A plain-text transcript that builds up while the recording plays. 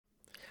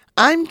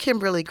I'm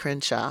Kimberly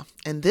Crenshaw,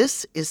 and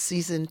this is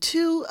Season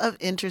 2 of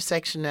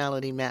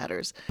Intersectionality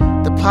Matters,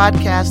 the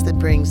podcast that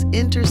brings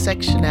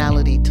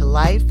intersectionality to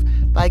life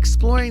by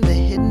exploring the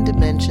hidden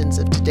dimensions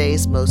of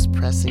today's most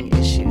pressing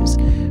issues,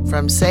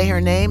 from Say Her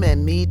Name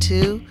and Me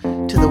Too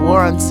to the war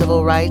on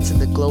civil rights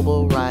and the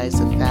global rise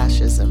of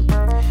fascism.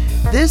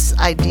 This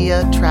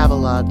idea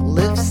travelogue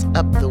lifts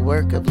up the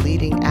work of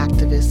leading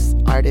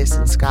activists, artists,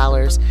 and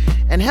scholars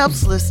and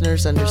helps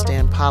listeners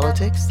understand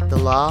politics, the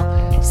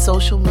law,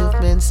 social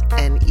movements,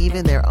 and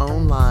even their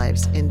own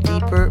lives in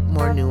deeper,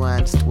 more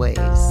nuanced ways.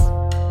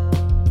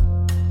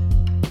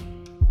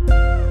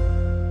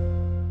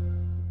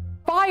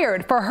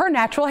 Fired for her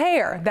natural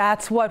hair.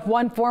 That's what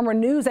one former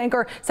news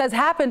anchor says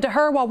happened to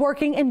her while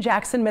working in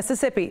Jackson,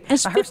 Mississippi.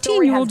 As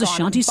 15-year-old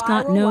Ashanti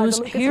Scott knows,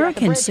 hair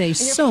can say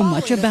so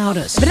much about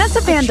us.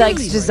 Vanessa Van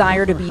Dyke's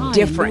desire to be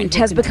different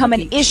has become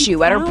an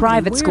issue at her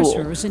private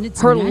school.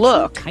 Her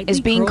look is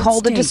being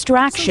called a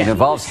distraction. It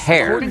involves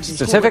hair,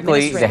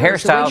 specifically the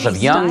hairstyles of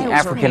young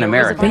African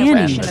Americans.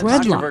 Banning,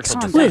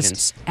 dreadlocks,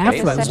 twists,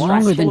 afros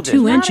longer than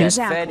 2 inches,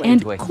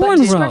 and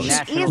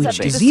cornrows, which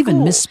is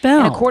even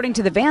misspelled. And according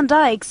to the Van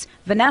Dykes,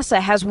 Vanessa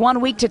has 1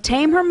 week to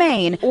tame her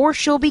mane or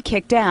she'll be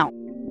kicked out.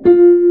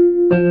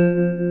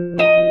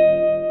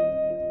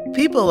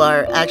 People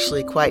are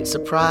actually quite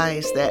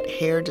surprised that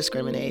hair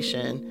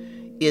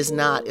discrimination is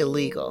not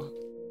illegal.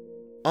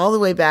 All the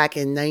way back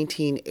in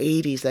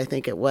 1980s, I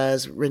think it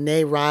was,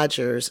 Renee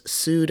Rogers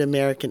sued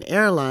American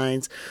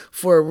Airlines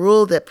for a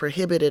rule that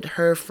prohibited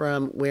her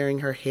from wearing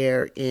her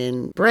hair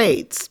in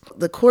braids.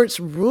 The court's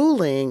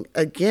ruling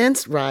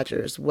against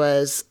Rogers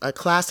was a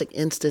classic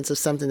instance of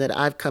something that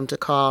I've come to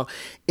call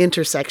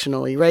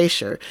intersectional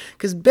erasure,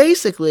 because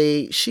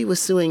basically she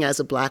was suing as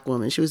a Black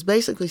woman. She was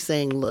basically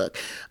saying, look,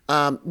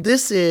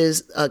 this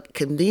is a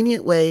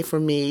convenient way for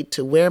me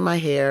to wear my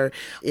hair.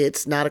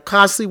 It's not a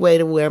costly way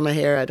to wear my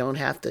hair. I don't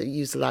have to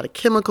use a lot of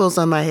chemicals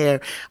on my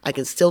hair. I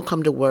can still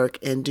come to work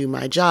and do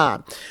my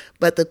job.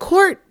 But the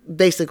court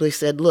basically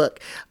said, look,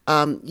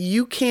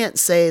 you can't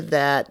say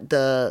that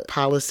the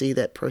policy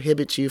that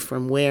prohibits you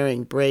from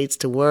wearing braids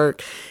to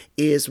work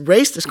is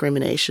race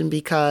discrimination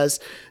because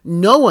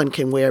no one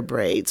can wear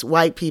braids.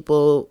 White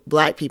people,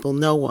 Black people,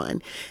 no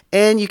one.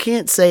 And you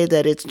can't say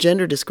that it's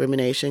gender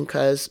discrimination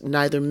because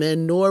neither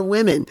men nor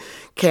women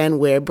can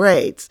wear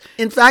braids.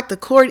 In fact, the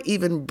court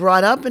even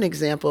brought up an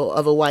example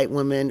of a white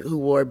woman who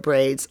wore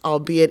braids,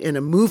 albeit in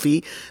a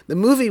movie. The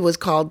movie was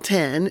called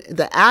 10.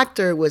 The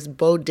actor was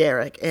Bo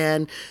Derek,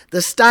 and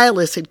the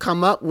stylist had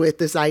come up with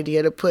this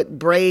idea to put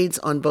braids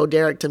on Bo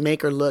Derek to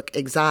make her look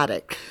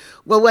exotic.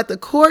 Well, what the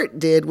court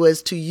did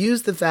was to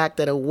use the fact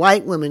that a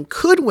white woman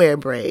could wear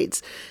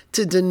braids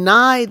to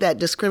deny that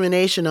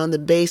discrimination on the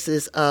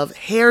basis of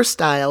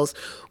hairstyles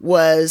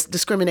was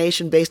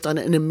discrimination based on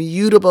an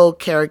immutable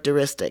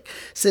characteristic.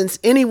 Since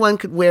anyone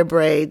could wear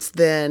braids,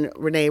 then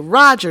Renee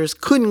Rogers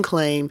couldn't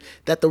claim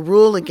that the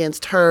rule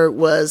against her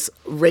was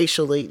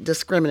racially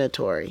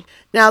discriminatory.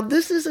 Now,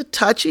 this is a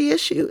touchy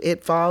issue.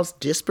 It falls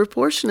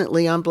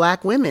disproportionately on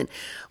Black women.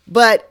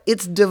 But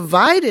it's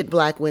divided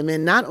Black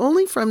women, not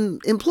only from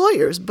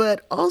employers,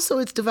 but also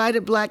it's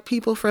divided Black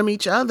people from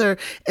each other,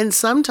 and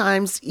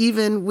sometimes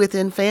even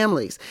within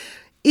families.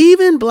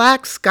 Even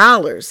Black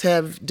scholars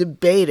have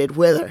debated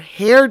whether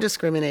hair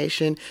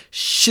discrimination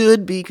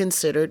should be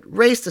considered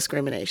race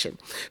discrimination.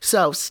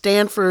 So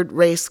Stanford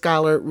race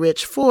scholar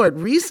Rich Ford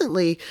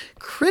recently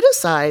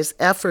criticized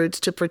efforts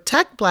to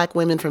protect Black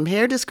women from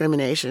hair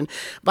discrimination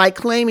by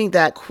claiming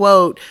that,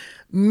 quote,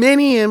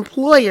 many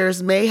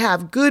employers may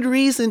have good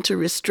reason to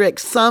restrict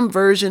some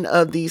version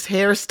of these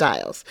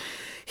hairstyles.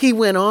 He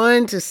went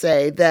on to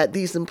say that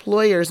these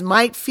employers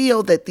might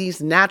feel that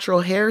these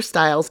natural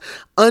hairstyles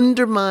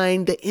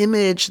undermine the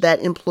image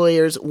that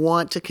employers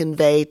want to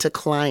convey to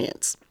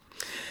clients.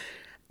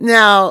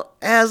 Now,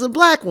 as a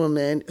Black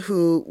woman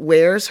who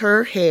wears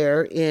her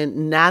hair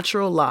in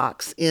natural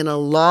locks in a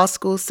law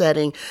school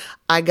setting,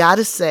 I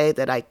gotta say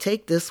that I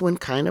take this one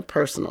kind of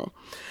personal.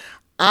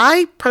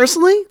 I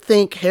personally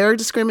think hair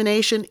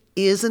discrimination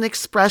is an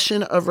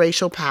expression of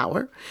racial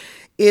power.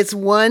 It's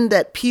one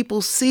that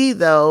people see,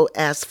 though,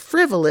 as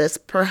frivolous,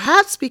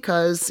 perhaps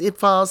because it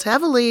falls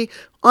heavily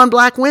on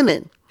Black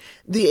women.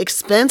 The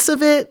expense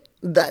of it,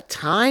 the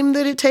time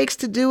that it takes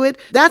to do it,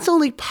 that's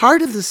only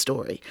part of the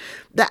story.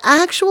 The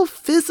actual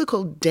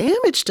physical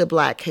damage to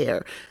Black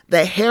hair,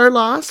 the hair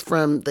loss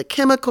from the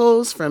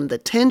chemicals, from the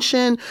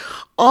tension,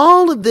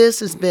 all of this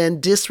has been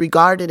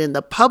disregarded in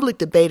the public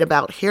debate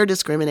about hair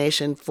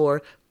discrimination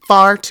for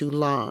far too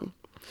long.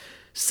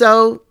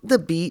 So the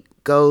beat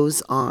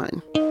goes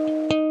on.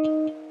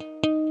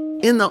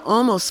 In the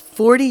almost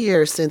 40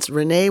 years since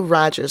Renee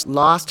Rogers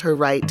lost her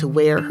right to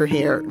wear her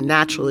hair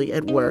naturally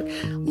at work,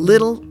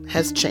 little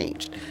has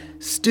changed.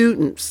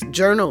 Students,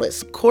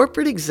 journalists,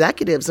 corporate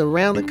executives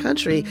around the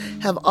country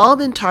have all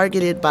been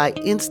targeted by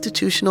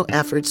institutional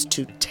efforts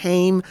to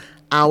tame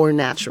our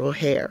natural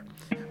hair.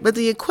 But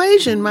the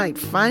equation might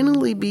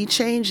finally be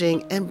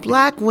changing, and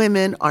Black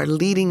women are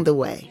leading the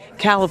way.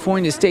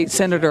 California State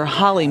Senator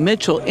Holly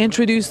Mitchell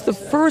introduced the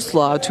first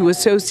law to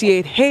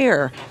associate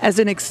hair as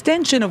an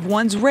extension of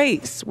one's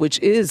race, which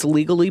is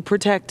legally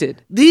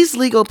protected. These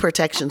legal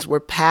protections were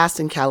passed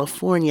in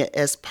California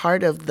as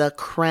part of the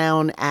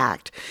C.R.O.W.N.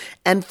 Act,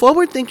 and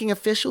forward-thinking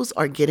officials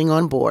are getting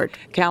on board.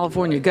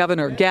 California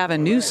Governor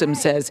Gavin Newsom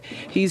says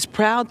he's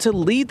proud to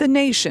lead the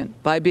nation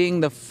by being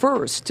the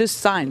first to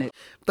sign it.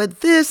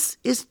 But this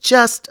is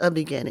just a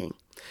beginning.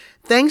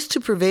 Thanks to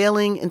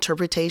prevailing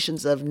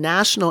interpretations of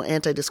national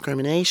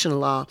anti-discrimination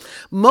law,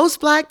 most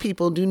Black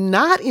people do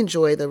not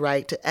enjoy the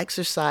right to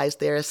exercise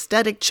their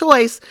aesthetic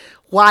choice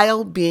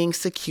while being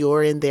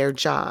secure in their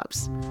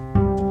jobs.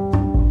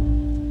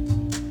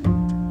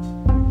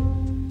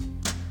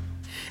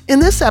 In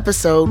this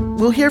episode,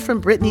 we'll hear from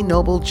Brittany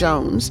Noble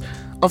Jones,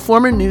 a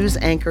former news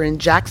anchor in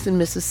Jackson,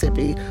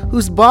 Mississippi,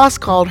 whose boss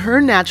called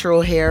her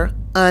natural hair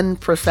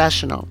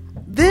unprofessional.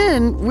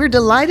 Then we're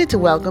delighted to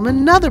welcome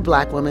another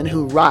Black woman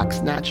who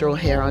rocks natural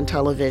hair on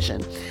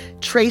television.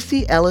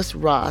 Tracy Ellis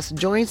Ross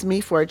joins me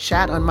for a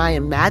chat on my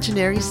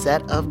imaginary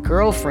set of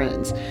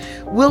girlfriends.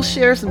 We'll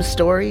share some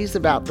stories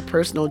about the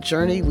personal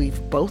journey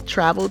we've both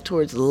traveled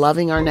towards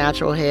loving our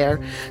natural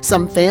hair,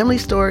 some family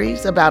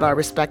stories about our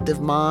respective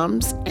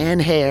moms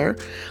and hair,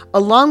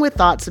 along with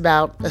thoughts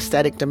about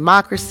aesthetic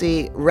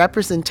democracy,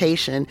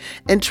 representation,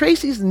 and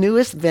Tracy's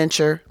newest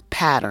venture,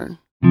 Pattern.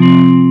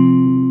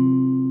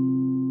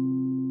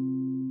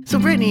 So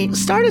Brittany,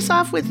 start us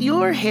off with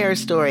your hair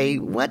story.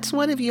 What's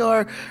one of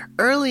your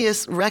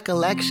earliest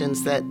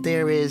recollections that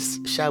there is,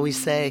 shall we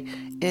say,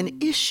 an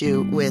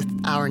issue with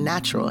our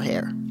natural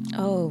hair?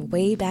 Oh,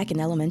 way back in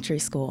elementary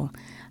school.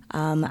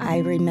 I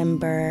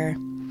remember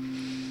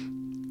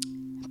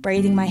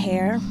braiding my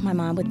hair. My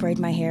mom would braid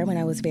my hair when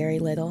I was very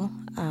little.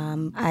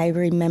 I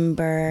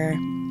remember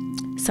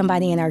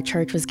somebody in our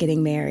church was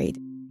getting married.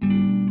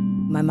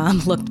 My mom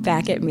looked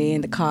back at me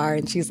in the car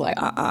and she's like,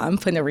 I'm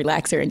putting a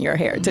relaxer in your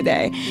hair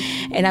today.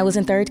 And I was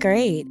in 3rd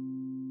grade.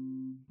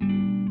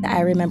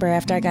 I remember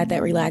after I got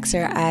that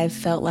relaxer, I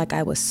felt like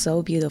I was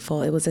so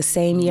beautiful. It was the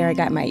same year I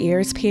got my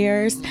ears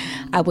pierced.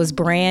 I was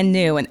brand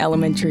new in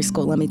elementary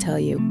school, let me tell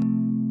you.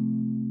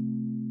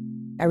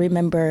 I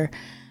remember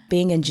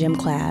being in gym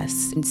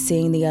class and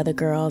seeing the other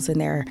girls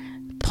and their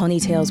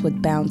ponytails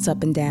would bounce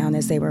up and down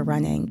as they were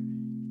running.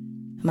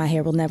 My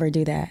hair will never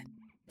do that.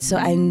 So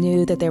I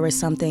knew that there was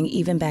something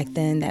even back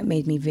then that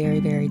made me very,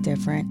 very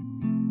different.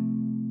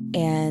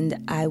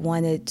 And I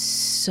wanted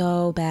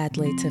so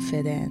badly to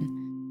fit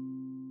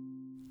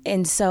in.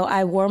 And so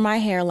I wore my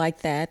hair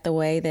like that, the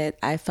way that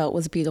I felt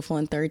was beautiful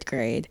in 3rd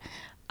grade,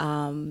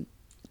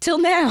 till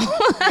now.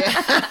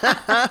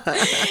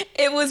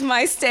 It was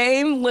my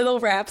same little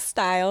wrap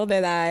style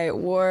that I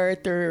wore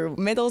through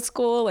middle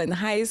school and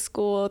high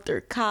school,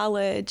 through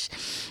college.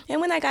 And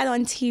when I got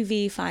on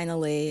TV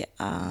finally,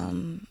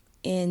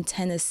 in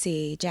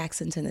Tennessee,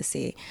 Jackson,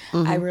 Tennessee,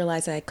 I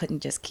realized that I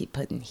couldn't just keep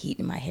putting heat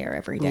in my hair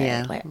every day.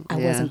 I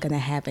wasn't going to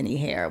have any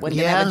hair. I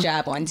wasn't going to have a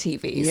job on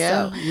TV.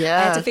 So I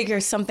had to figure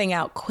something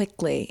out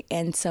quickly.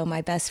 And so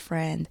my best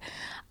friend,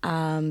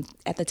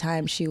 at the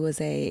time, she was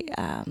a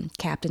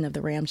captain of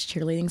the Rams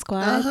cheerleading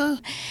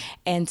squad.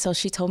 And so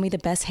she told me the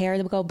best hair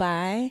to go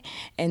buy.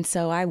 And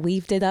so I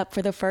weaved it up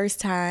for the first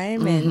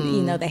time. And,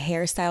 you know, the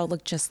hairstyle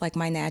looked just like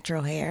my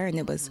natural hair. And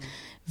it was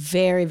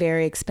very,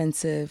 very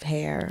expensive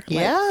hair.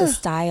 Like, the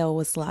style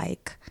was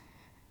like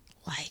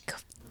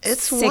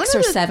it's $600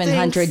 or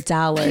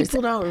 $700.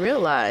 People don't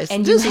realize,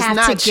 and this you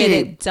have to get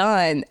it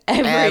done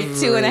every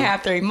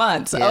 2.5, 3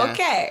 months. Yeah.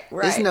 Okay,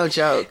 right. It's no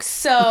joke.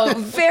 So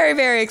very,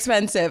 very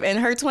expensive. And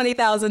her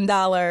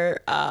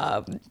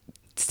 $20,000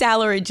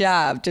 salary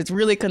job just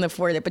really couldn't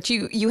afford it. But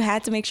you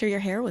had to make sure your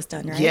hair was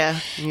done, right? Yeah.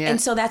 And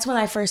so that's when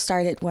I first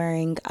started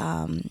wearing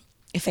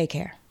fake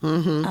hair.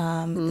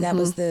 That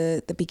was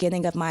the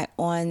beginning of my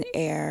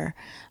on-air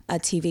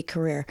TV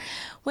career.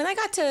 When I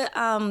got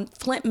to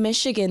Flint,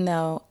 Michigan,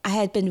 though, I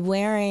had been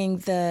wearing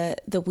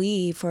the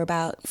weave for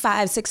about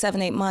 5, 6,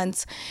 7, 8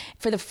 months.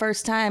 For the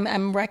first time,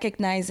 I'm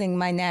recognizing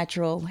my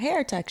natural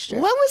hair texture.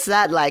 What was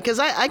that like? Because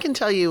I can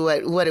tell you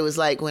what it was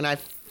like when I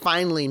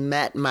finally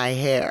met my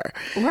hair.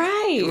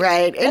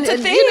 Right. And, That's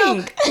a thing. You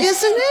know,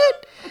 isn't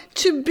it?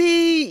 To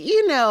be,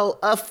 you know,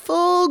 a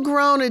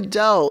full-grown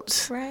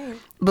adult. Right.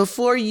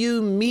 Before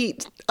you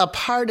meet a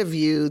part of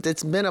you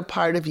that's been a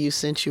part of you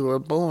since you were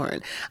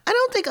born. I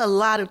don't think a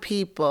lot of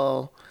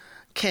people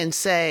can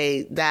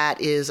say that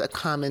is a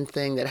common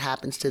thing that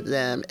happens to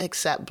them,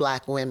 except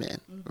Black women,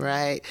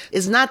 right?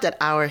 It's not that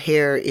our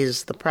hair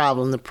is the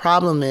problem. The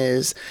problem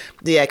is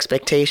the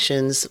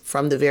expectations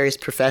from the various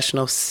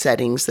professional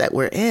settings that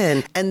we're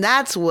in. And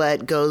that's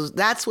what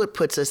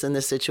puts us in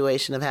the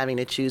situation of having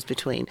to choose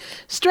between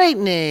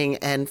straightening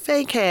and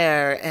fake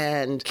hair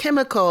and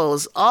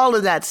chemicals, all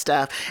of that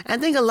stuff. I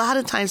think a lot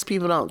of times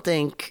people don't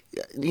think,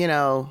 you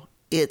know,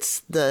 it's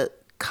the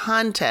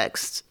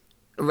context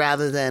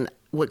rather than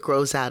what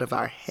grows out of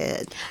our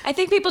head. I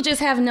think people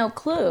just have no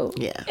clue.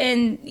 Yeah.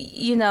 And,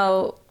 you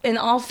know, in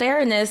all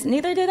fairness,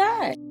 neither did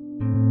I.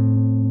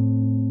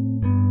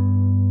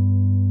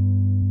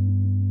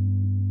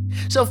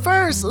 So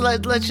first,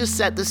 let's just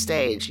set the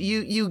stage.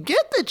 You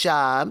get the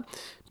job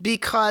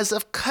because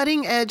of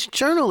cutting-edge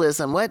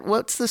journalism.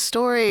 What's the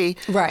story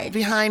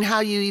behind how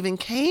you even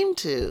came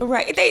to?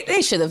 Right.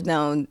 They should have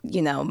known,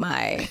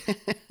 my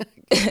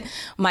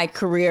my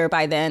career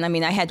by then. I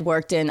mean, I had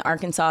worked in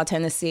Arkansas,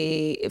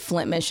 Tennessee,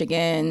 Flint,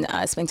 Michigan,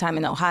 spent time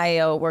in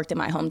Ohio, worked in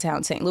my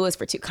hometown, St. Louis,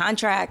 for 2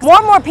 contracts. More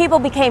and more people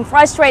became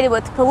frustrated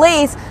with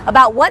police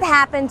about what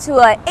happened to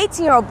an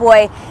 18-year-old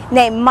boy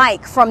named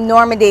Mike from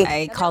Normandy.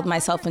 I called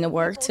myself into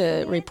work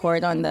to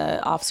report on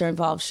the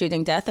officer-involved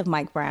shooting death of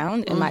Mike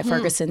Brown in my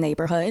Ferguson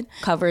neighborhood.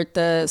 Covered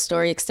the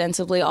story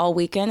extensively all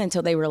weekend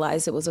until they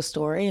realized it was a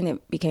story, and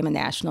it became a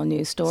national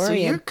news story. So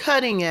you're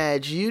cutting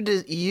edge.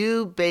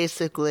 You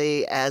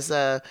basically, as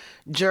a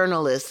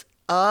journalist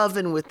of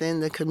and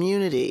within the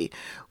community,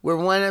 were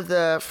one of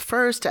the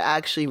first to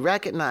actually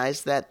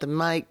recognize that the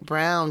Mike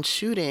Brown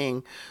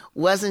shooting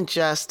wasn't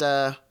just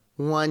a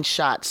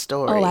one-shot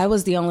story. Oh, I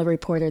was the only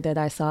reporter that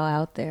I saw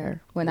out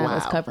there when I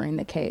was covering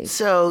the case.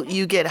 So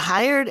you get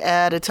hired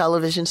at a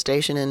television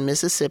station in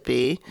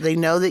Mississippi. They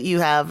know that you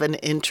have an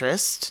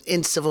interest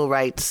in civil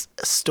rights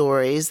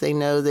stories. They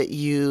know that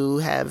you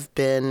have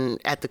been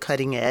at the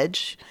cutting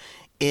edge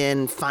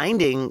in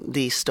finding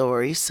these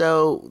stories.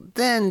 So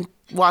then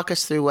walk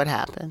us through what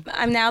happened.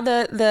 I'm now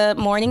the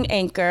morning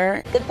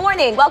anchor. Good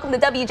morning. Welcome to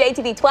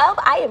WJTV 12.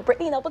 I am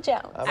Brittany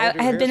Noble-Jones. I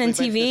had been in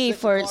TV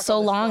for so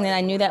long that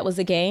I knew that was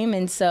a game,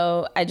 and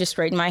so I just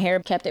straightened my hair,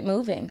 kept it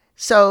moving.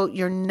 So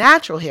your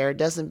natural hair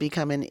doesn't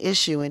become an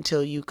issue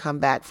until you come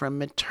back from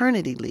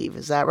maternity leave.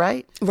 Is that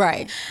right?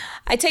 Right.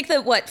 I take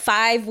the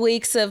 5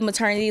 weeks of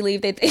maternity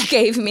leave that they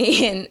gave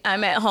me, and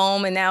I'm at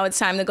home, and now it's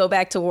time to go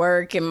back to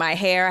work. And my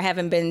hair, I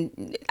haven't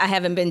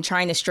been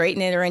trying to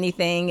straighten it or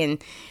anything,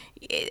 and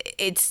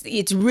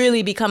it's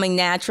really becoming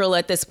natural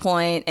at this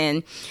point.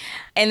 And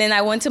then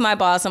I went to my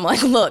boss. I'm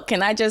like, look,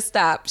 can I just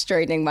stop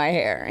straightening my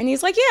hair? And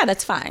he's like, yeah,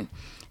 that's fine.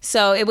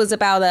 So it was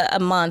about a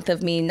month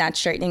of me not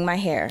straightening my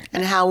hair.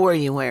 And how were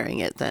you wearing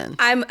it then?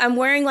 I'm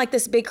wearing like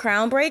this big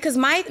crown braid because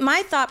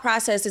my thought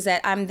process is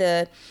that I'm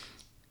the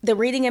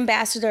reading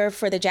ambassador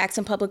for the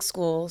Jackson Public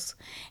Schools,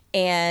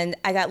 and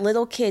I got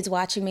little kids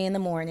watching me in the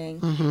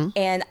morning,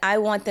 and I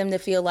want them to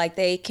feel like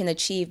they can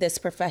achieve this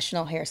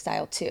professional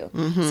hairstyle too.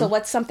 So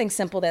what's something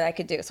simple that I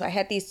could do? So I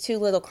had these 2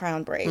 little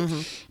crown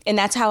braids, and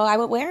that's how I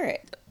would wear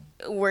it.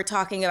 We're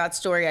talking about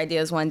story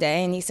ideas one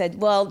day, and he said,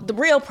 well, the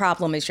real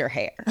problem is your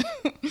hair.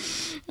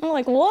 I'm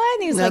like, what?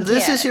 And he's now, like,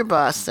 this is your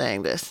boss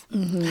saying this.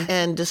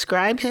 And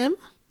describe him?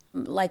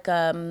 Like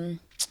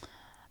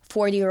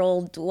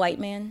 40-year-old white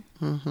man.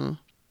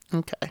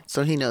 Okay.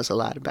 So he knows a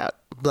lot about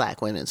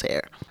Black women's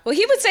hair. Well,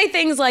 he would say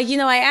things like,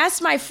 I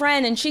asked my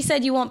friend and she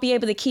said you won't be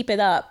able to keep it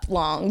up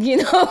long,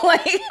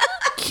 like...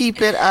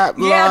 Keep it up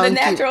long. Yeah, the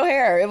natural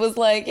hair. It was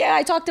like,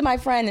 I talked to my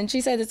friend and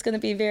she said it's going to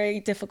be very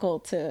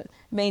difficult to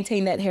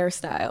maintain that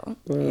hairstyle.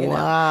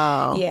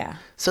 Wow. Yeah.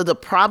 So the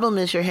problem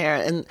is your hair,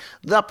 and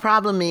the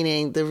problem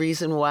meaning the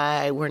reason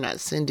why we're not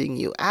sending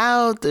you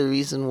out, the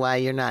reason why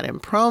you're not in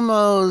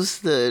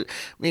promos,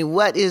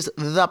 what is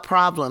the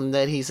problem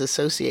that he's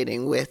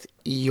associating with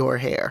your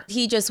hair?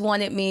 He just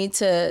wanted me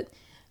to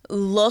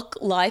look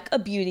like a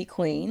beauty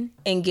queen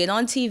and get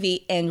on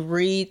TV and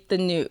read the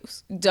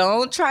news.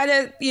 Don't try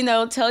to,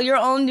 tell your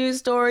own news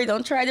story.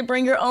 Don't try to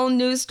bring your own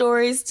news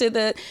stories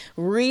to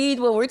read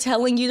what we're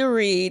telling you to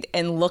read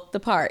and look the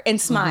part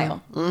and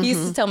smile. He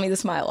used to tell me to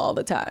smile all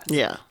the time.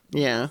 Yeah.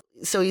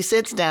 So he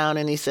sits down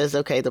and he says,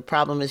 okay, the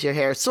problem is your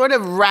hair. Sort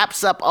of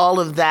wraps up all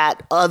of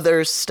that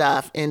other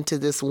stuff into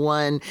this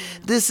one.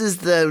 This is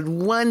the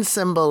one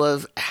symbol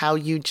of how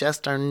you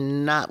just are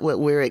not what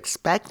we're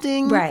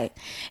expecting. Right.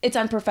 It's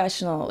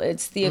unprofessional.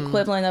 It's the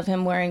equivalent of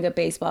him wearing a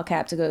baseball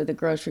cap to go to the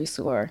grocery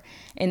store,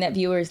 and that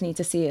viewers need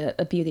to see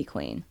a beauty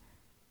queen.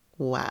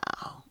 Wow.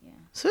 Yeah.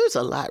 So there's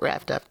a lot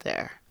wrapped up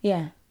there.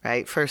 Yeah.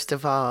 Right. First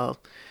of all,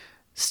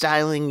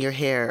 styling your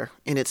hair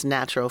in its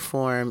natural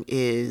form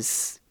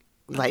is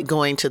like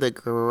going to the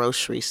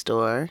grocery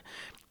store,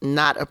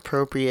 not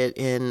appropriate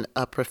in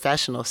a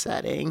professional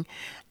setting,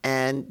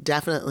 and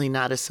definitely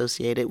not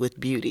associated with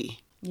beauty.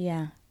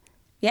 Yeah.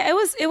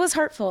 It was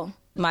hurtful.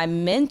 My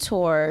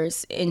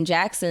mentors in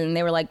Jackson,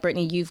 they were like,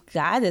 Brittany, you've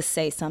got to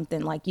say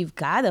something. Like, you've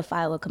got to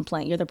file a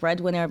complaint. You're the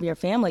breadwinner of your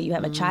family. You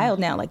have a child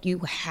now. Like, you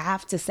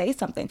have to say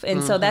something.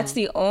 And so that's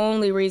the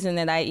only reason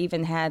that I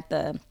even had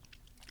the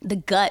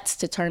guts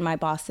to turn my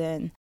boss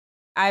in.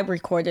 I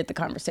recorded the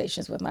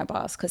conversations with my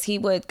boss because he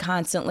would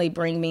constantly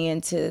bring me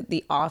into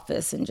the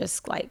office and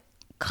just like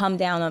come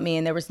down on me,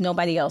 and there was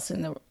nobody else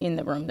in the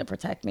room to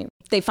protect me.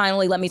 They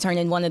finally let me turn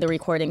in one of the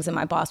recordings, and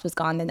my boss was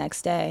gone the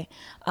next day.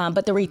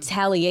 But the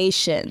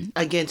retaliation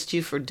against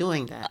you for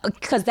doing that,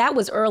 because that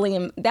was early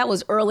in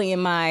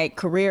my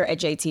career at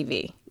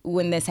JTV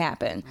when this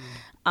happened.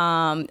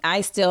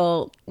 I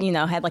still,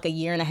 had like a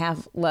year and a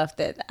half left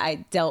that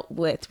I dealt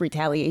with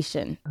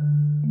retaliation.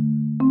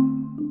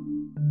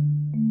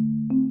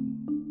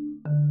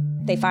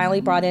 They finally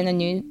brought in a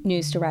new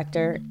news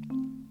director,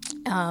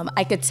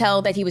 I could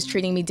tell that he was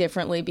treating me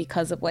differently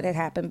because of what had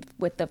happened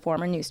with the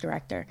former news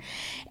director.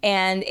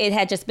 And it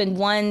had just been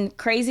one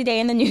crazy day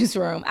in the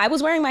newsroom. I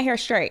was wearing my hair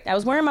straight. I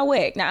was wearing my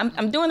wig. Now,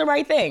 I'm doing the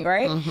right thing,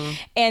 right?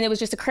 And it was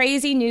just a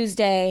crazy news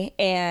day.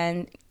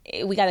 And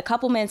we got a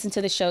couple minutes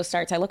into the show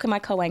starts. I look at my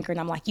co-anchor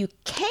and I'm like, you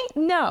can't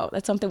know.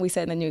 That's something we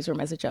said in the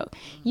newsroom as a joke.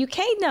 You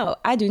can't know.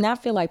 I do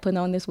not feel like putting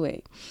on this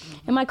wig.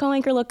 And my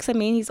co-anchor looks at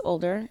me and he's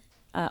older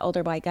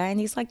white guy. And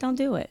he's like, don't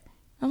do it.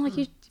 I'm like,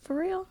 you for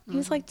real? He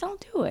was like,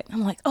 don't do it.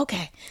 I'm like,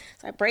 okay.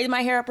 So I braided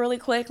my hair up really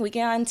quick. We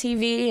get on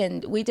TV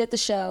and we did the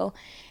show.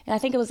 And I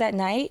think it was that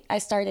night I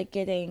started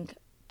getting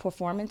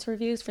performance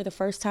reviews for the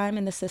first time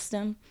in the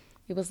system.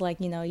 It was like,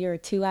 you're a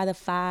 2 out of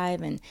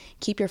 5 and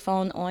keep your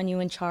phone on you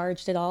and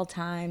charged at all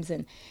times.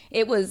 And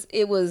it was,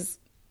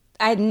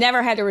 I had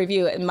never had a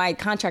review, and my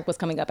contract was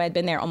coming up. I had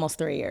been there almost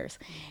 3 years.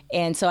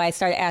 And so I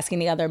started asking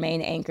the other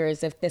main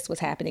anchors if this was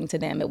happening to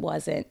them. It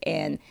wasn't.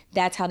 And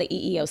that's how the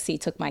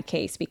EEOC took my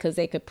case, because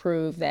they could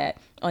prove that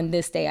on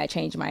this day I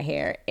changed my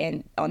hair,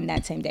 and on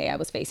that same day I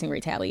was facing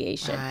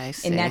retaliation. I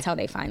see. And that's how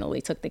they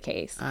finally took the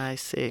case. I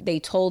see. They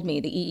told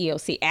me, the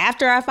EEOC,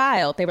 after I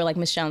filed, they were like,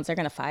 Ms. Jones, they're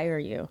going to fire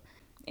you.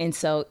 And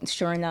so,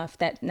 sure enough,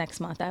 that next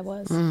month I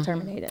was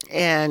terminated.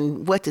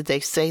 And what did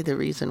they say the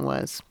reason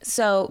was?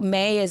 So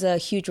May is a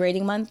huge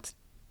rating month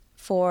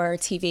for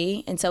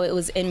TV. And so it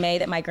was in May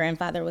that my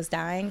grandfather was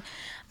dying.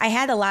 I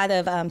had a lot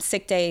of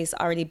sick days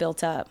already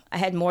built up. I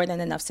had more than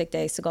enough sick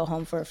days to go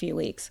home for a few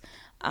weeks.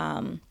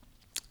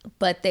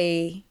 But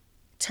they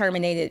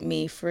terminated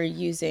me for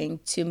using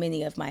too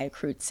many of my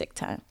accrued sick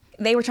time.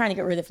 They were trying to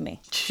get rid of me.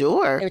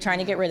 Sure. They were trying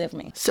to get rid of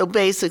me. So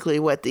basically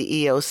what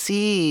the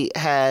EOC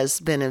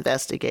has been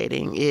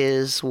investigating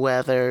is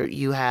whether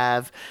you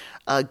have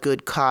a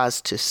good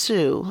cause to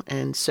sue.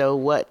 And so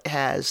what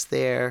has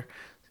their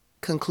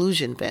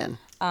conclusion been?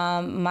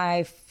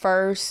 My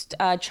first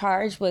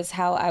charge was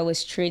how I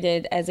was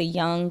treated as a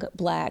young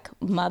Black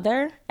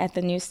mother at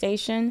the news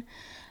station.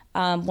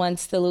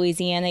 Once the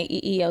Louisiana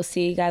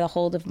EEOC got a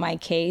hold of my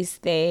case,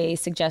 they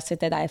suggested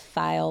that I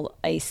file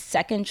a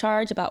second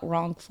charge about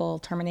wrongful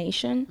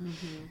termination.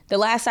 The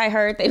last I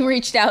heard, they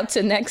reached out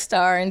to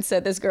Nexstar and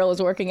said this girl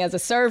was working as a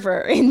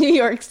server in New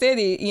York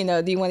City. Do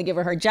you want to give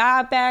her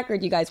job back, or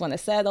do you guys want to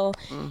settle?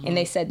 And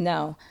they said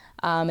no.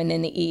 And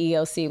then the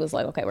EEOC was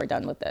like, okay, we're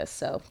done with this.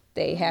 So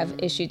they have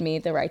issued me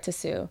the right to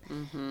sue.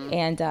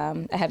 And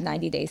I have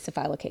 90 days to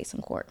file a case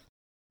in court.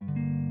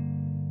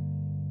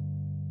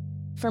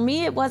 For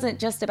me, it wasn't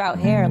just about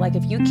hair. Like,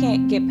 if you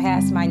can't get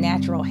past my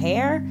natural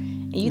hair,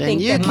 and you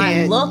think that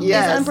my look is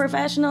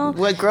unprofessional.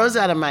 What grows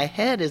out of my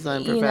head is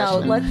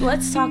unprofessional.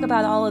 Let's talk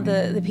about all of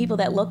the people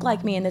that look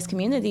like me in this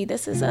community.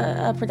 This is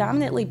a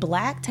predominantly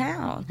Black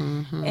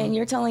town. And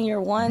you're telling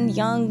your one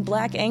young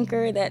Black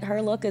anchor that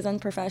her look is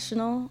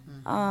unprofessional.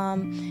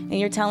 And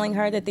you're telling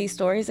her that these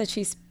stories that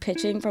she's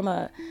pitching from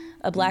a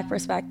Black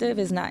perspective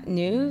is not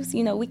news.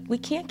 We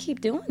can't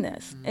keep doing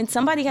this. And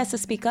somebody has to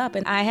speak up.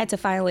 And I had to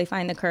finally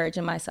find the courage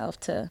in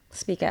myself to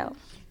speak out.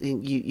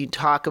 You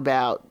talk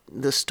about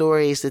the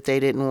stories that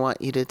they didn't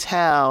want you to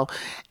tell,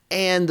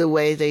 and the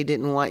way they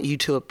didn't want you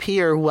to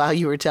appear while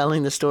you were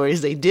telling the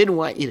stories they did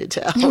want you to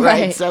tell,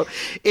 right? So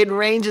it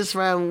ranges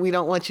from, we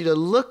don't want you to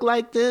look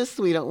like this,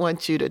 we don't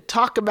want you to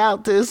talk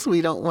about this,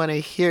 we don't want to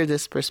hear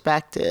this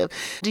perspective.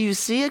 Do you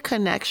see a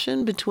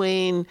connection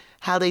between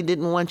how they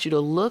didn't want you to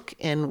look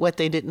and what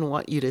they didn't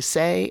want you to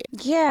say?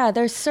 Yeah,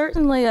 there's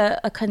certainly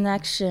a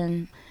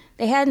connection.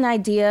 They had an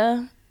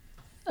idea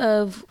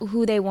of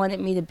who they wanted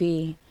me to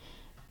be.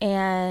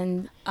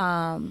 And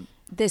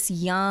this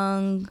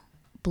young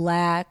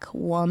Black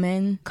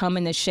woman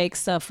coming to shake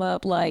stuff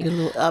up, like,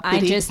 I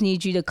just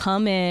need you to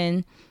come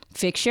in,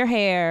 fix your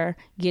hair,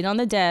 get on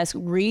the desk,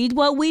 read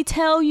what we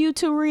tell you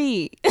to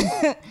read,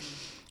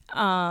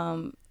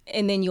 and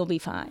then you'll be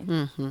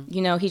fine.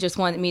 He just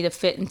wanted me to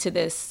fit into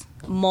this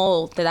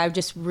mold that I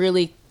just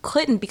really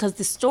couldn't, because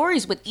the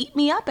stories would eat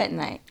me up at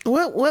night.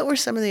 What were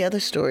some of the other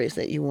stories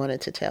that you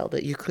wanted to tell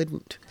that you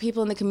couldn't?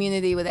 People in the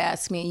community would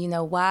ask me,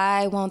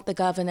 why won't the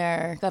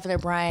Governor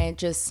Bryant,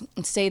 just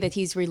say that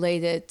he's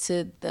related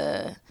to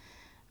the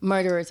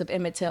murderers of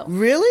Emmett Till?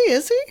 Really?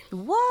 Is he?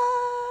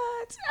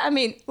 What? I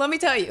mean, let me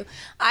tell you,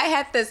 I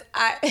had this,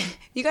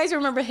 you guys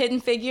remember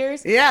Hidden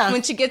Figures? Yeah.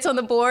 When she gets on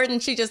the board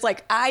and she just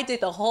I did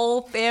the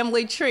whole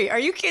family tree. Are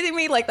you kidding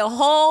me? Like, the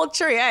whole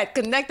tree. I had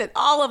connected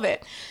all of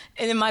it.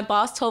 And then my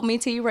boss told me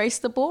to erase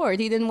the board.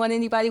 He didn't want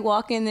anybody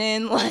walking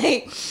in.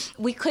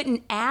 We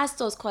couldn't ask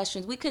those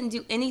questions. We couldn't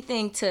do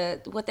anything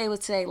to, what they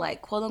would say,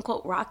 quote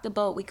unquote, rock the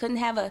boat. We couldn't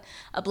have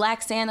a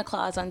Black Santa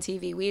Claus on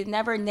TV. We had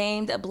never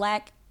named a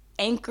Black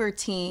anchor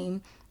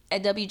team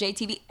at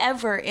WJTV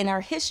ever in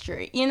our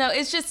history.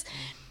 It's just,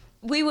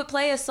 we would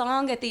play a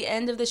song at the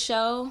end of the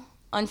show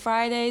on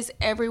Fridays.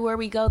 Everywhere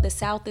we go, the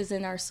South is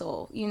in our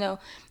soul.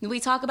 We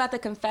talk about the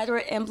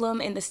Confederate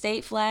emblem and the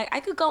state flag.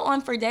 I could go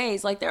on for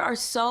days. There are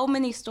so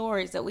many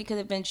stories that we could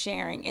have been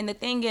sharing. And the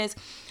thing is,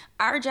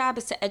 our job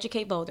is to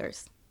educate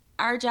voters.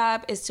 Our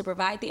job is to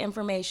provide the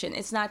information.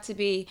 It's not to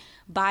be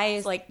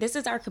biased. This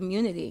is our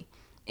community.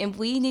 And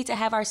we need to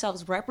have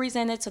ourselves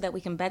represented so that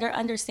we can better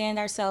understand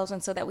ourselves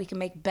and so that we can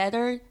make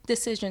better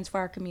decisions for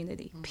our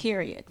community,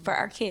 period, for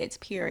our kids,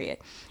 period.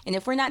 And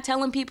if we're not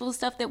telling people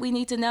stuff that we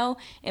need to know,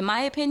 in my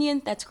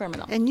opinion, that's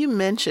criminal. And you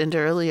mentioned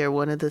earlier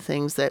one of the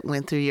things that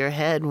went through your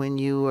head when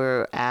you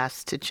were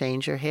asked to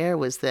change your hair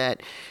was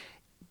that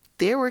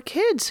there were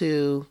kids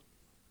who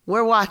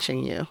were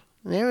watching you.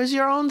 There was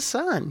your own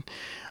son.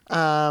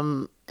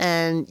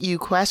 And you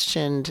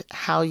questioned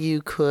how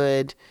you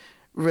could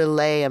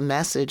relay a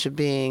message of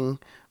being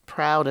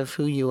proud of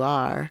who you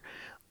are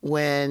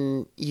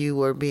when you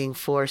were being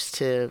forced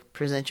to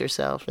present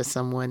yourself as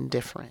someone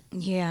different.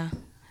 Yeah.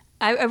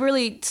 I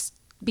really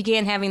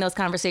began having those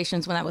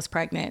conversations when I was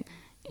pregnant.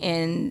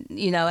 And,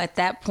 at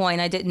that point,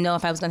 I didn't know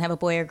if I was going to have a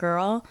boy or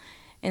girl.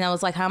 And I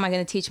was like, how am I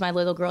going to teach my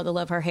little girl to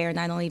love her hair and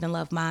I don't even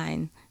love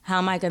mine? How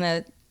am I going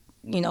to,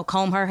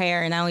 comb her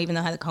hair and I don't even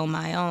know how to comb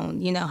my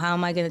own? How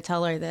am I going to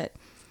tell her that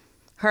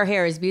her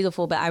hair is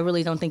beautiful, but I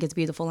really don't think it's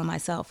beautiful in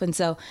myself? And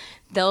so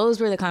those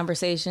were the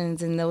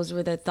conversations and those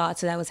were the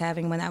thoughts that I was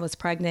having when I was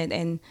pregnant.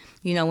 And,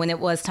 when it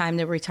was time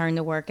to return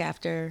to work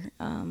after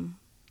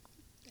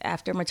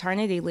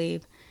maternity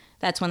leave,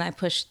 that's when I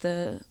pushed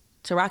to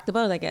rock the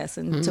boat, I guess,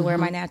 and to wear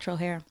my natural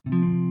hair.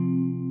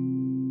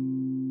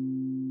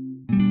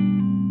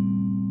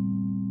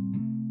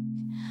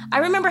 I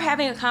remember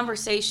having a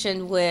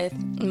conversation with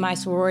my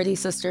sorority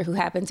sister who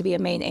happened to be a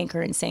main anchor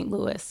in St.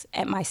 Louis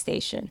at my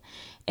station.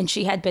 And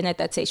she had been at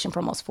that station for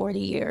almost 40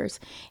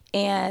 years.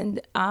 And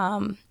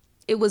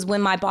it was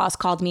when my boss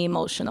called me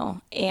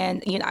emotional.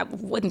 And, I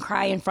wouldn't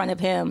cry in front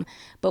of him.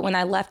 But when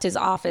I left his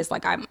office,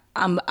 like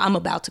I'm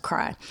about to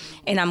cry.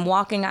 And I'm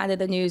walking out of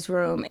the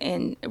newsroom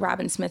and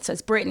Robin Smith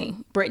says, Brittany,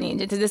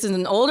 this is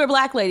an older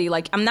Black lady.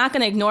 Like, I'm not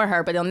going to ignore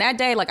her. But on that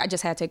day, like, I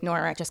just had to ignore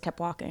her. I just kept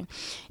walking.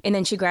 And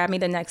then she grabbed me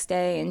the next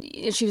day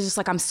and she was just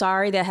like, I'm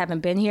sorry that I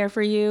haven't been here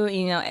for you.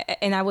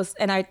 And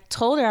I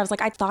told her, I was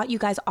like, I thought you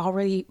guys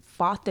already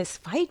fought this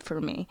fight for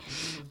me.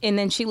 And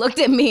then she looked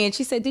at me and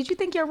she said, did you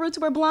think your roots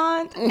were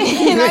blonde? And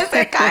I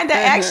said, kind of,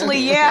 actually,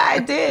 yeah, I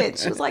did.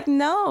 She was like,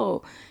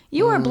 no,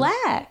 you are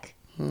Black.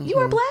 You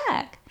are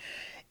Black.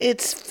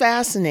 It's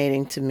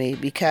fascinating to me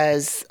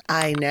because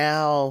I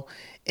now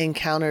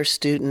encounter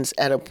students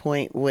at a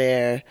point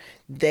where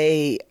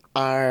they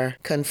are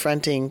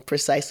confronting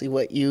precisely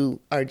what you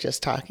are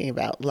just talking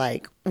about.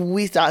 Like,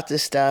 we thought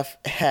this stuff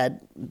had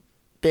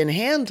been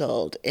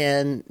handled,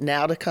 and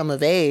now to come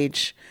of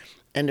age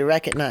and to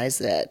recognize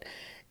that,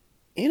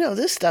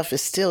 this stuff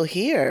is still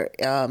here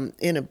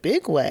in a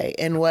big way.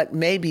 And what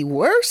may be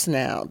worse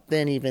now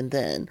than even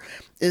then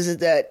is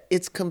that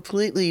it's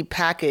completely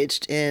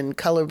packaged in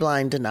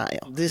colorblind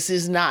denial. This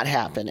is not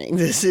happening.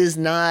 This is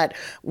not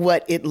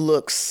what it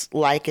looks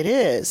like it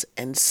is.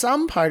 And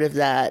some part of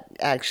that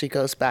actually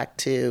goes back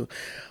to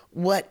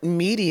what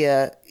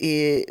media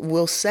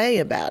will say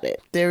about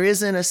it. There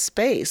isn't a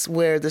space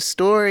where the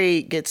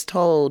story gets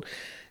told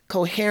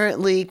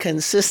coherently,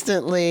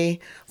 consistently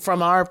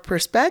from our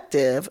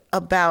perspective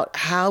about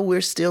how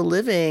we're still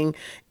living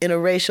in a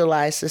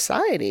racialized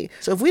society.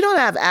 So if we don't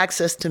have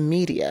access to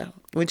media,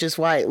 which is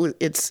why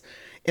it's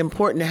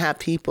important to have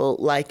people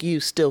like you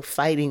still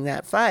fighting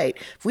that fight.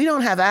 If we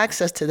don't have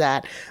access to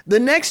that, the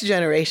next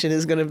generation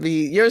is going to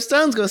be, your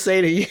son's going to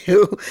say to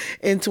you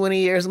in 20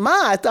 years,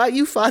 Ma, I thought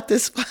you fought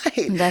this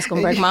fight. That's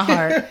going to break my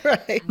heart.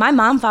 Right. My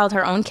mom filed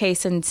her own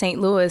case in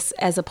St. Louis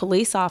as a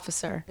police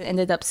officer.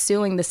 Ended up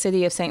suing the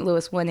city of St.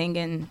 Louis, winning,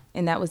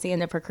 and that was the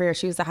end of her career.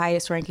 She was the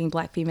highest ranking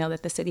Black female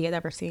that the city had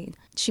ever seen.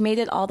 She made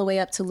it all the way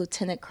up to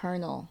lieutenant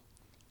colonel.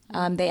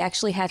 They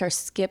actually had her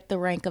skip the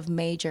rank of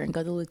major and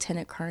go to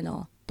lieutenant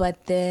colonel.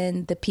 But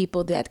then the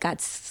people that got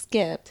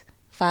skipped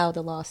filed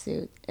a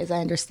lawsuit, as I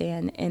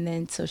understand. And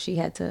then so she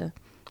had to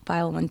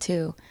file one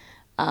too.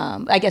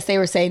 I guess they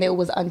were saying it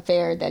was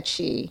unfair that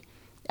she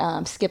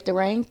skipped a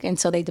rank, and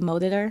so they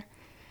demoted her.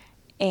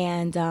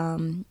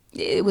 And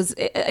it was,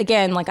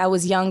 again, like I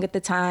was young at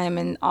the time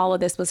and all of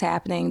this was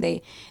happening.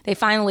 They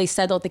finally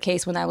settled the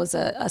case when I was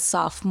a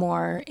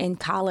sophomore in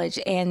college.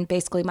 And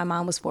basically my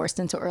mom was forced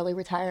into early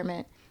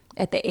retirement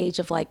at the age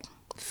of like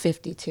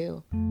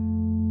 52.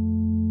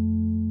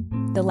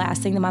 The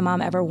last thing that my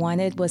mom ever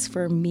wanted was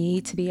for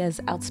me to be as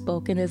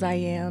outspoken as I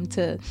am,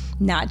 to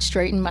not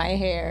straighten my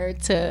hair,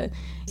 to,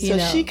 you know.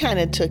 So she kind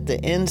of took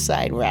the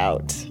inside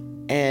route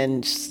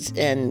and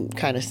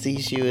kind of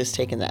sees you as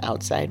taking the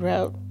outside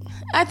route?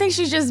 I think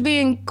she's just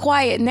being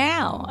quiet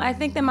now. I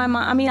think that my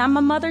mom, I mean, I'm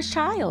a mother's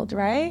child,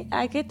 right?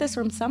 I get this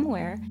from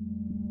somewhere.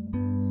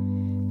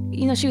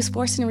 You know, she was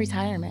forced into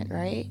retirement,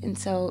 right? And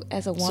so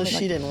as a woman. So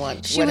she didn't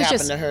want what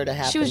happened to her to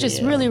happen. She was just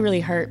to you. really,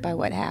 really hurt by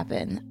what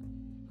happened.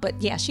 But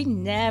yeah, she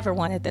never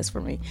wanted this for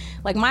me.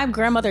 Like my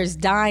grandmother's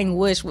dying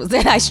wish was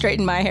that I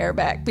straighten my hair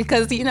back,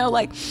 because, you know,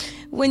 like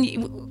when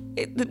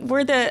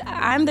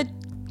I'm the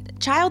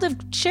child of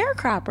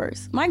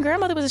sharecroppers. My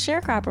grandmother was a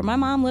sharecropper. My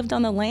mom lived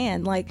on the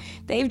land. Like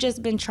they've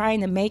just been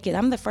trying to make it.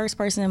 I'm the first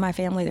person in my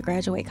family to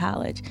graduate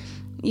college.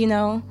 You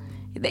know,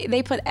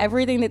 they put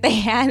everything that they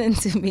had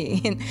into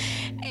me, and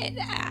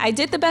I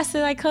did the best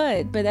that I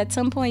could. But at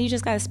some point, you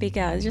just got to speak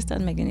out. It just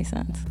doesn't make any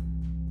sense.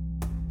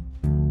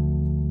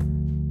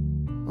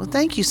 Well,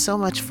 thank you so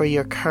much for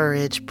your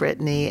courage,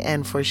 Brittany,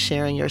 and for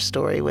sharing your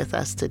story with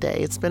us today.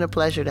 It's been a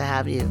pleasure to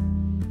have you.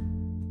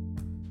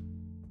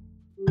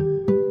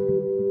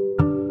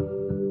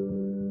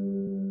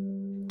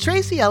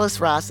 Tracee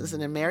Ellis Ross is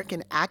an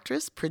American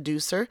actress,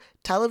 producer,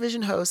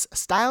 television host,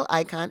 style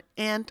icon,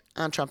 and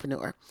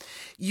entrepreneur.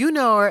 You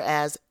know her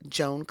as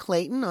Joan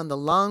Clayton on the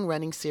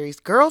long-running series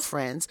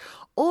Girlfriends,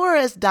 or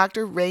as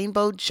Dr.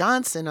 Rainbow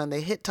Johnson on the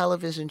hit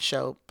television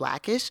show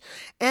Blackish,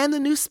 and the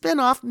new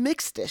spinoff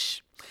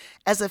Mixed-ish.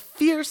 As a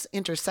fierce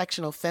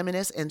intersectional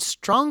feminist and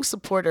strong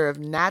supporter of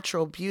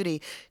natural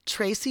beauty,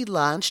 Tracee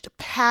launched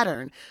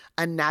Pattern,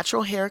 a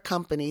natural hair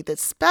company that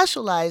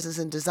specializes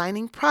in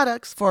designing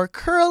products for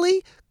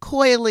curly,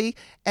 coily,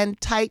 and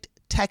tight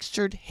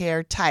textured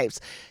hair types.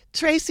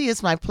 Tracee,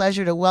 it's my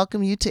pleasure to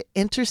welcome you to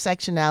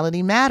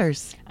Intersectionality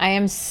Matters. I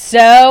am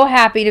so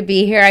happy to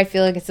be here. I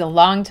feel like it's a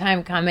long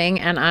time coming,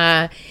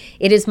 and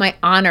it is my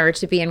honor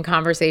to be in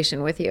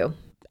conversation with you.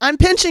 I'm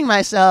pinching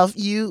myself.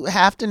 You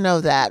have to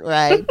know that,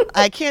 right?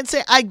 I can't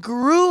say I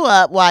grew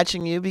up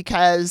watching you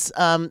because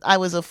I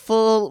was a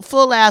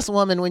full-ass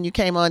woman when you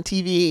came on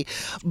TV.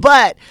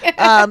 But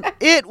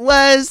it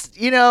was,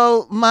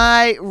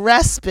 my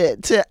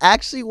respite to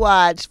actually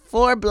watch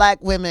 4 Black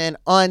women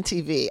on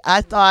TV. I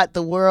thought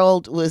the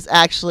world was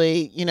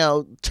actually,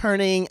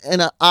 turning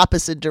in an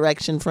opposite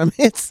direction from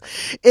its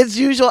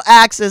usual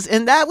axis.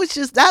 And that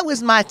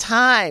was my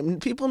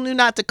time. People knew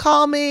not to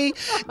call me.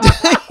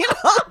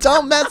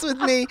 Don't mess with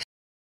me.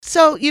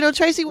 So,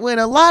 Tracee, when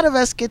a lot of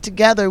us get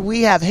together,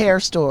 we have hair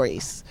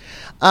stories.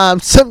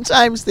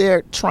 Sometimes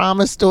they're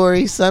trauma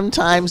stories,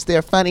 sometimes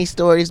they're funny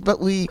stories, but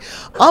we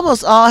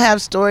almost all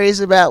have stories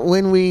about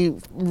when we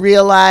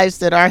realized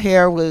that our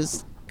hair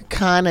was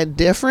kind of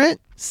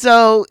different.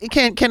 So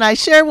can I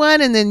share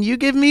one and then you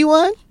give me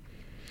one?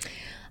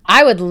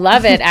 I would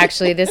love it,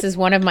 actually. This is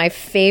one of my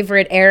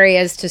favorite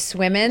areas to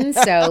swim in,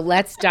 so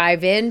let's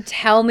dive in.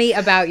 Tell me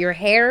about your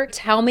hair.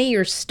 Tell me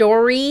your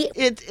story.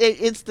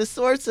 It's the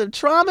source of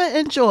trauma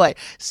and joy.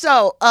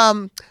 So,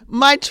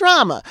 my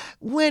trauma,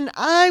 when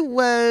I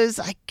was,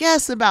 I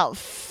guess, about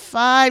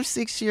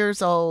 5-6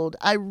 years old,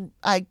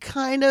 I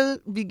kind of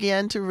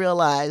began to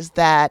realize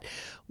that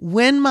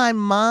when my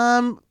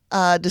mom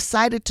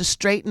decided to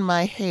straighten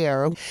my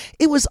hair,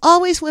 it was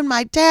always when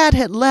my dad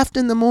had left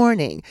in the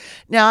morning.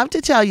 Now, I have to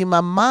tell you, my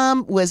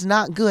mom was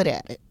not good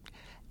at it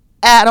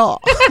at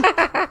all.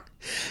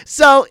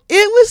 So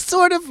it was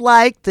sort of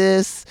like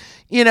this,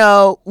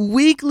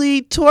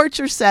 weekly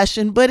torture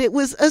session, but it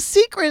was a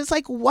secret. It's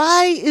like,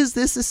 why is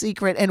this a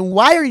secret? And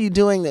why are you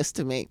doing this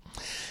to me?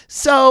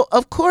 So,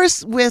 of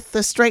course, with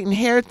the straightened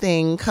hair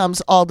thing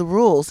comes all the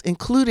rules,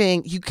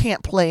 including you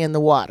can't play in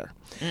the water.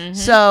 Mm-hmm.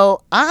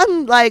 So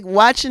I'm like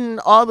watching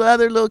all the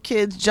other little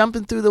kids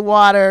jumping through the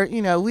water.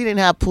 We didn't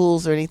have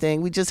pools or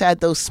anything. We just had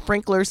those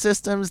sprinkler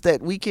systems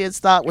that we kids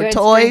thought were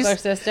toys. Sprinkler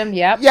system,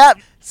 yep.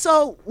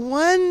 So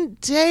one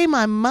day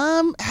my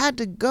mom had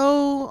to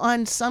go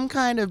on some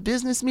kind of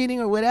business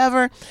meeting or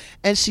whatever,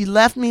 and she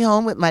left me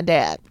home with my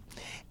dad.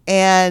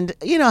 And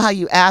you know how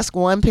you ask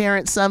one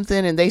parent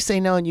something and they say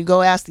no and you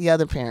go ask the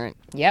other parent.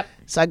 Yep.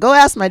 So I go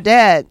ask my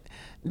dad,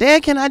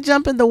 "Dad, can I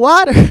jump in the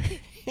water?"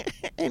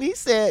 And he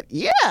said,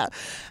 "Yeah."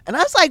 And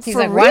I was like, "For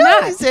real?" Why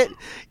not? He said,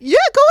 "Yeah,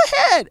 go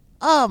ahead."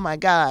 Oh my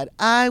God.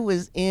 I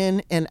was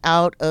in and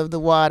out of the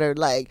water,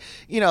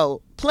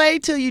 play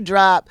till you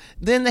drop,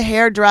 then the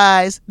hair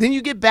dries, then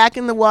you get back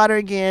in the water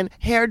again,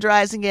 hair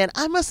dries again.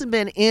 I must have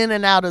been in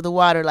and out of the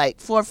water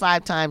 4 or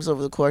 5 times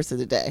over the course of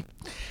the day.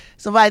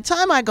 So by the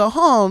time I go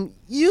home,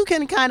 you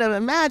can kind of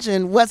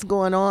imagine what's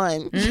going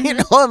on,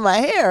 in my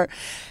hair.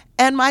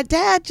 And my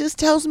dad just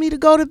tells me to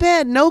go to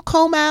bed. No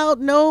comb out,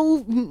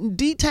 no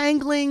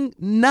detangling,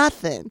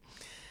 nothing.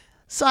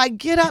 So I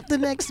get up the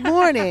next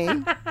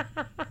morning,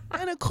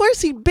 and of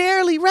course he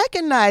barely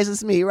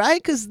recognizes me,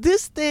 right? Because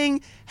this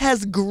thing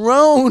has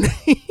grown,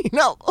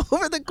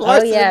 over the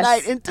course of the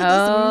night into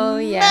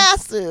this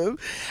massive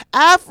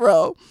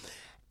afro.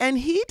 And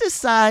he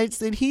decides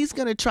that he's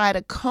going to try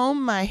to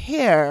comb my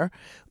hair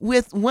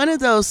with one of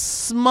those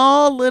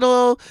small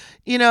little,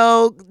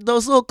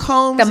 those little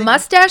combs. The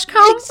mustache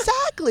comb?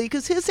 Exactly,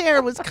 because his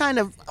hair was kind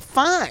of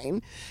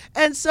fine.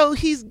 And so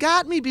he's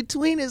got me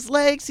between his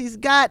legs. He's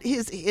got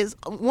his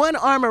one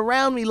arm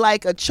around me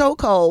like a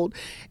chokehold.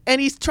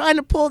 And he's trying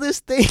to pull this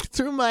thing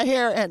through my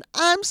hair. And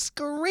I'm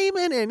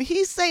screaming. And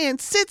he's saying,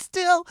 "Sit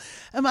still."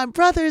 And my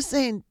brother is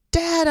saying,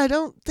 "Dad, I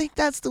don't think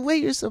that's the way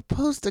you're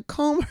supposed to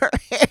comb her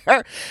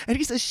hair." And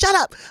he says, "Shut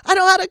up. I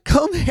know how to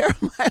comb the hair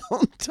of my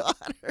own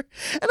daughter."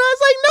 And I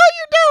was like, "No,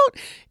 you don't."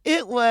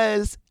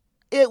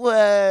 It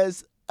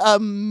was a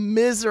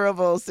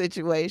miserable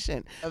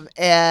situation.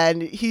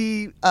 And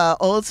he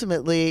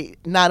ultimately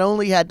not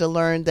only had to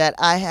learn that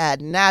I had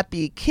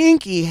nappy,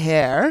 kinky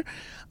hair,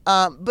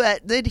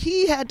 but that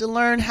he had to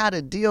learn how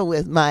to deal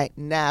with my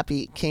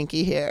nappy,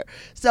 kinky hair.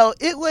 So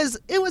it was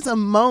a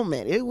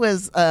moment. It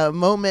was a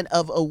moment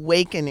of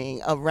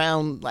awakening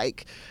around,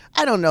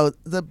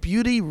 the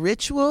beauty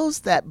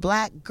rituals that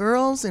Black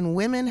girls and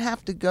women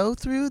have to go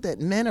through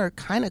that men are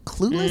kind of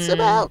clueless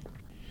about.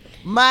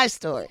 My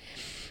story.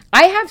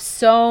 I have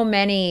so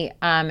many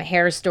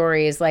hair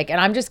stories, and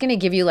I'm just going to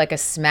give you a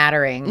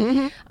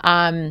smattering.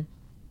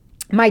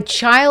 My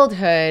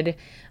childhood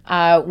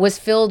was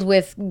filled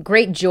with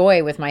great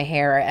joy with my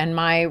hair, and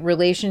my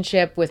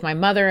relationship with my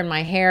mother and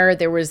my hair.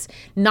 There was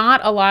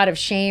not a lot of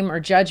shame or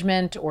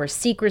judgment or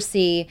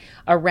secrecy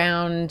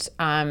around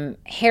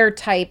hair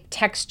type,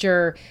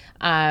 texture,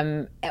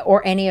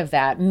 or any of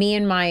that. Me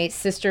and my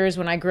sisters,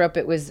 when I grew up,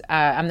 it was,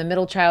 I'm the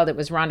middle child, it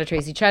was Rhonda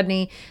Tracy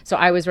Chudney. So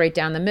I was right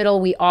down the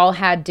middle. We all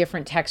had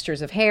different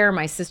textures of hair.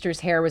 My sister's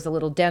hair was a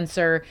little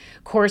denser,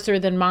 coarser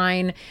than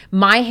mine.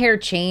 My hair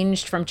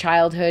changed from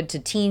childhood to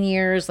teen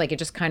years. It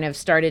just kind of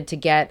started to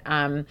get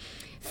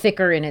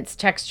thicker in its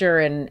texture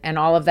and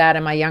all of that.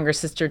 And my younger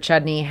sister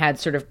Chudney had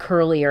sort of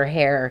curlier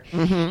hair.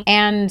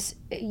 And,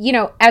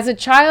 as a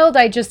child,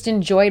 I just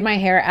enjoyed my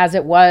hair as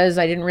it was.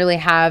 I didn't really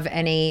have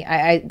any,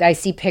 I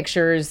see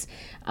pictures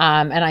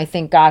and I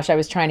think, gosh, I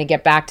was trying to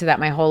get back to that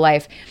my whole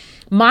life.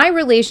 My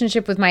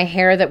relationship with my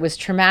hair that was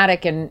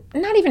traumatic, and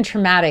not even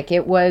traumatic,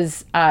 it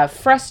was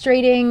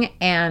frustrating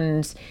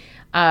and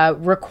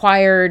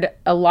required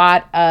a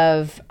lot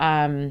of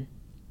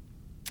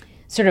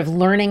sort of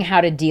learning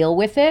how to deal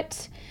with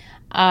it,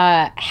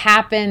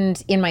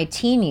 happened in my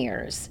teen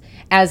years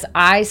as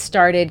I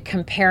started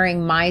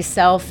comparing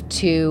myself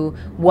to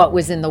what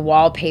was in the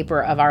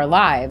wallpaper of our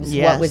lives,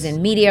 what was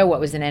in media, what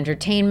was in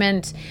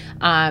entertainment,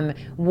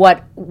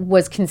 what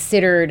was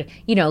considered,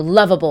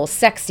 lovable,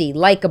 sexy,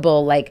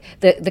 likable,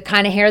 the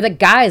kind of hair that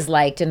guys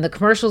liked. And the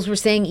commercials were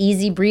saying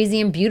easy, breezy,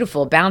 and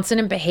beautiful, bouncing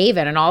and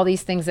behaving, and all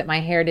these things that my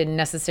hair didn't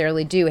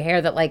necessarily do.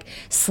 Hair that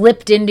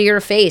slipped into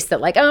your face, that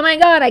oh my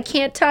God, I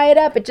can't tie it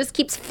up. It just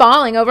keeps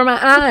falling over my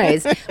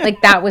eyes.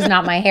 That was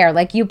not my hair.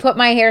 You put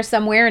my hair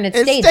somewhere and it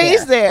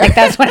stays there.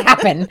 That's what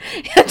happened.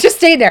 It just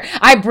stayed there.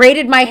 I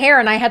braided my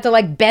hair and I had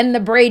to bend the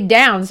braid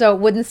down so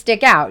it wouldn't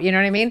stick out. You know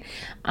what I mean?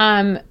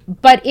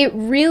 But it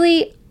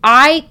really,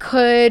 I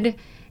could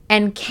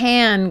and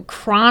can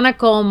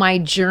chronicle my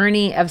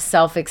journey of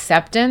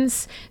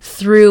self-acceptance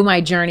through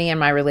my journey and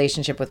my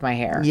relationship with my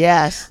hair.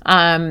 Yes.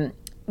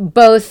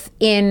 Both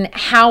in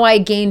how I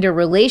gained a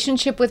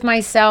relationship with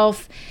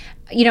myself.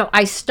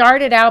 I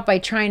started out by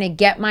trying to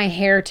get my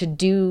hair to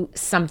do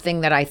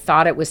something that I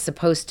thought it was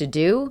supposed to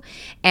do.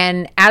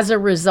 And as a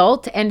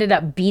result, ended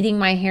up beating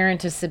my hair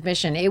into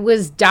submission. It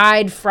was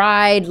dyed,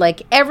 fried,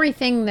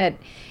 everything that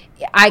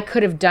I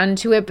could have done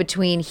to it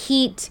between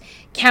heat,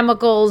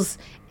 chemicals,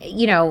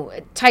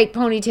 tight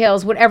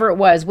ponytails, whatever it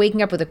was,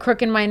 waking up with a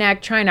crook in my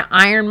neck, trying to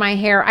iron my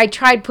hair. I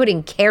tried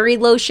putting Kerry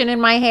lotion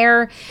in my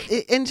hair.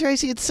 And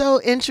Tracy, it's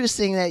so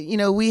interesting that,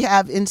 we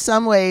have in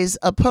some ways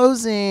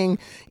opposing,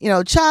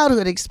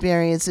 childhood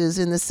experiences,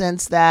 in the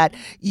sense that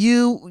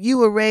you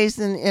were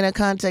raised in a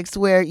context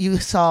where you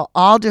saw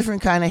all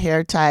different kind of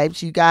hair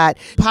types. You got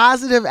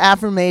positive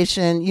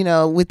affirmation,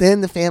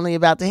 within the family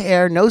about the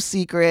hair, no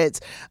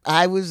secrets.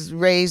 I was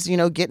raised,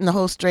 getting the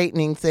whole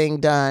straightening thing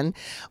done.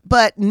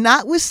 But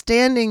notwithstanding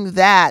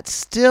that,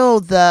 still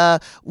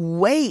the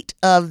weight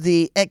of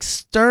the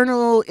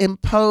external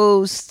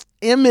imposed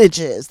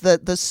images,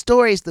 the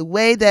stories, the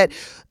way that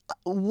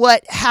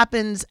what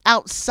happens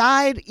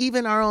outside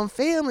even our own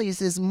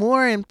families is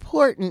more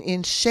important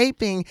in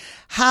shaping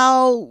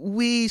how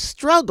we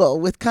struggle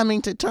with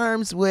coming to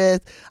terms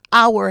with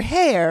our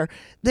hair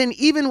than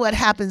even what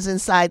happens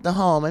inside the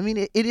home. I mean,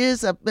 it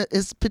is a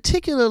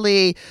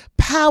particularly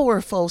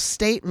powerful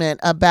statement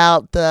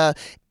about the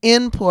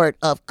import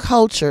of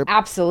culture.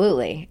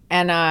 Absolutely.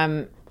 And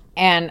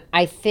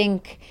I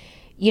think,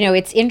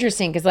 it's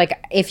interesting because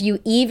if you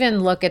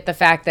even look at the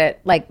fact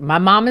that my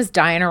mom is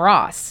Diana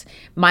Ross,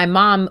 my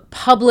mom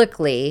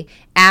publicly,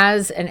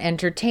 as an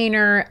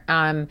entertainer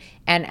and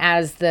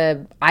as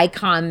the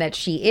icon that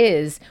she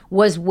is,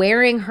 was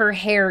wearing her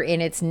hair in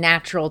its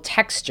natural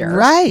texture.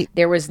 Right.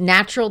 There was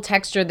natural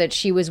texture that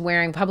she was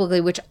wearing publicly,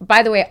 which,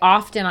 by the way,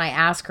 often I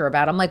ask her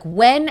about. I'm like,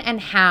 when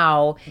and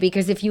how?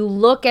 Because if you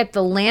look at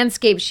the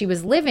landscape she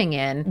was living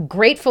in,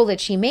 grateful that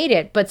she made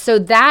it. But so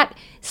that,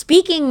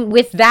 speaking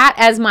with that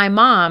as my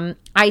mom,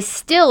 I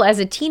still, as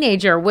a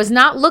teenager, was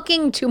not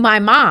looking to my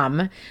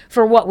mom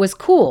for what was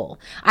cool.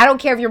 I don't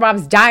care if your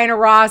mom's Diana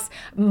Ross,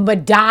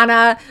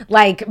 Madonna,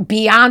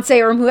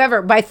 Beyonce, or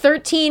whoever. By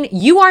 13,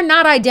 you are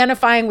not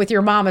identifying with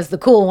your mom as the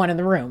cool one in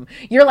the room.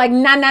 You're like,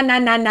 nah, nah, nah,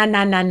 nah, nah,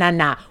 nah, nah, nah,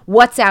 nah.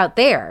 What's out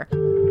there?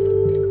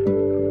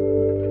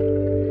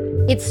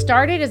 It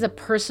started as a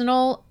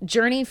personal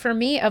journey for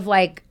me of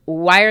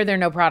why are there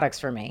no products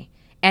for me?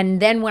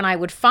 And then when I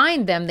would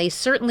find them, they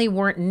certainly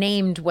weren't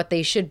named what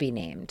they should be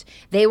named.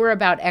 They were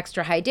about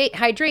extra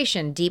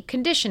hydration, deep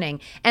conditioning.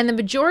 And the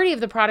majority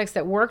of the products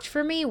that worked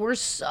for me were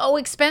so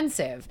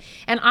expensive.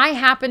 And I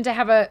happen to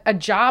have a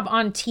job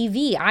on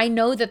TV. I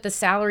know that the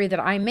salary that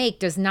I make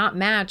does not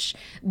match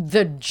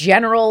the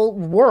general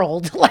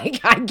world.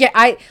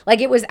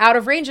 It was out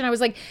of range. And I was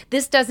like,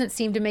 this doesn't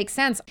seem to make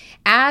sense.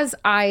 As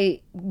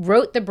I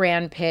wrote the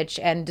brand pitch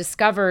and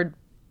discovered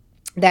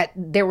that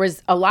there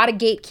was a lot of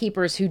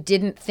gatekeepers who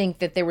didn't think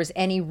that there was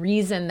any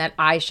reason that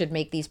I should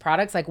make these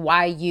products. Like,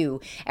 why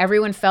you?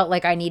 Everyone felt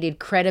like I needed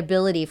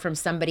credibility from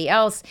somebody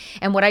else.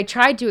 And what I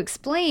tried to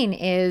explain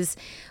is,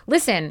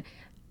 listen,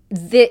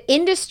 the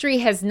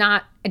industry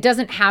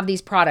doesn't have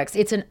these products.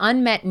 It's an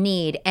unmet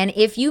need. And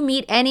if you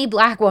meet any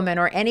Black woman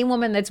or any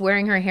woman that's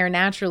wearing her hair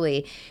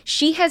naturally,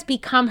 she has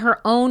become her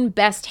own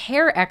best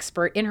hair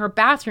expert in her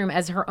bathroom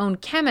as her own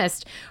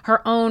chemist,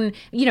 her own,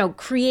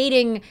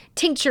 creating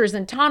tinctures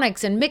and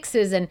tonics and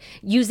mixes and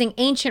using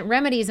ancient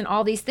remedies and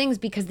all these things,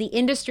 because the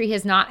industry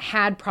has not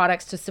had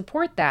products to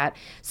support that.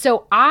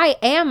 So I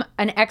am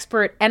an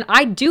expert and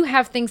I do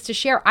have things to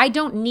share. I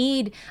don't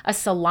need a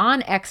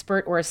salon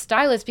expert or a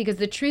stylist, because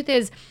the truth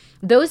is,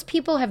 those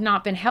people had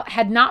not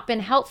been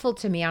helpful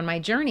to me on my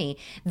journey.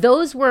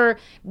 Those were,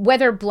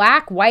 whether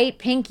black, white,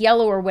 pink,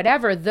 yellow, or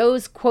whatever,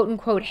 those quote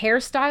unquote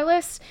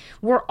hairstylists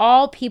were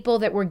all people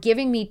that were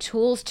giving me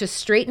tools to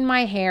straighten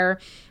my hair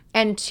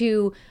and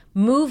to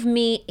move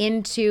me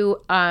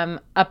into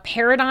a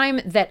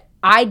paradigm that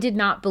I did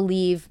not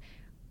believe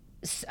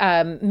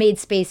made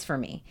space for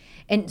me,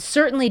 and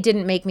certainly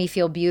didn't make me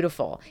feel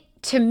beautiful.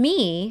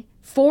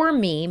 For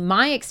me,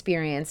 my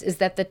experience is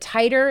that the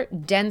tighter,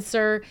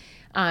 denser,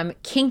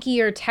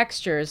 kinkier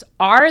textures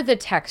are the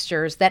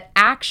textures that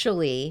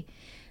actually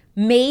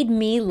made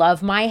me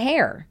love my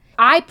hair.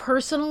 I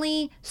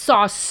personally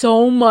saw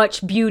so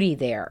much beauty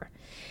there.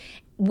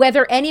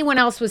 Whether anyone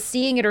else was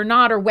seeing it or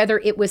not, or whether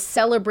it was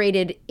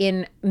celebrated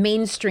in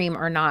mainstream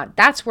or not,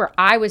 that's where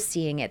I was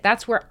seeing it.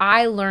 That's where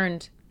I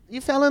learned. You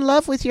fell in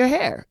love with your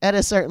hair at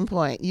a certain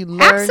point. You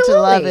learned to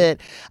love it.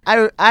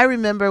 I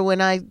remember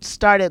when I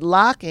started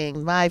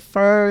locking, my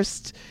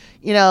first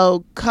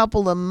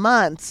couple of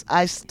months,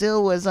 I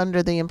still was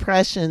under the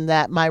impression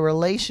that my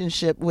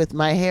relationship with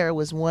my hair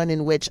was one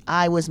in which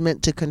I was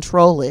meant to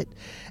control it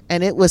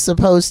and it was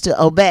supposed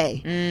to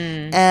obey.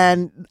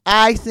 And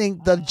I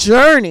think the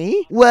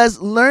journey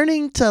was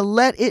learning to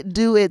let it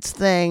do its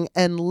thing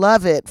and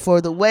love it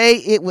for the way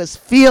it was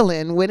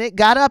feeling when it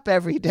got up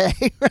every day.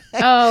 Right?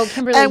 Oh,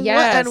 Kimberly,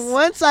 yes. And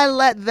once I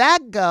let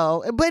that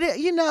go, but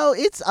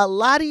it's a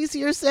lot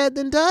easier said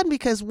than done,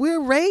 because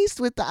we're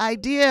raised with the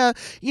idea,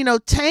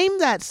 tame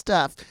that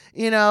stuff.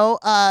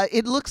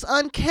 It looks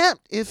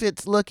unkempt if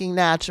it's looking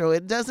natural.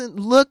 It doesn't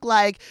look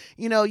like,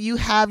 you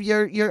have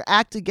your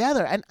act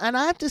together. And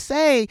I have to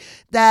say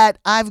that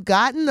I've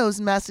gotten those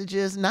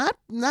messages,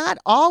 not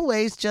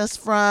always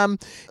just from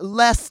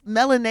less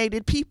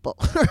melanated people,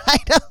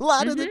 right? A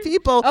lot of the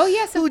people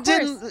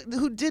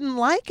who didn't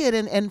like it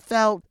and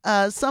felt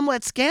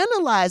somewhat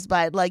scandalized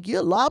by it, like,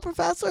 you're a law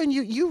professor and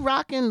you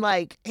rocking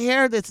like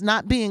hair that's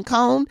not being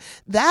combed.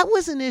 That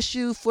was an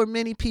issue for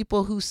many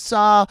people who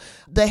saw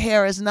the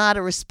hair as not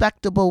a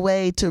respectable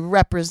way to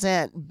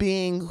represent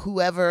being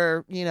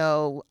whoever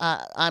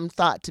I'm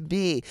thought to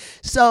be.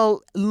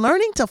 So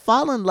learning to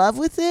fall in love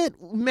with it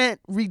meant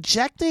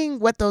rejecting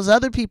what those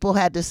other people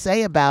had to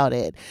say about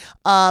it,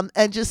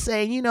 and just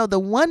saying, the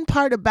one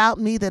part about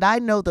me that I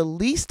know the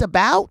least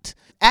about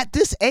at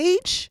this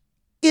age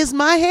is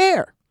my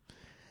hair.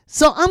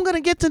 So I'm going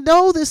to get to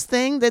know this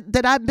thing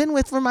that I've been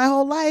with for my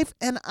whole life,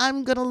 and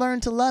I'm going to learn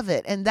to love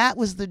it. And that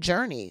was the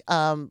journey,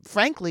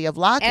 frankly, of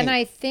locking. And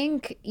I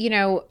think,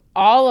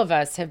 all of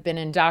us have been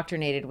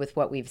indoctrinated with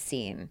what we've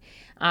seen.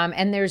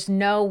 And there's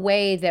no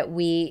way that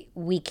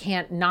we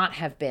can't not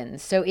have been.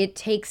 So it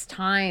takes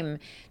time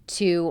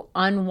to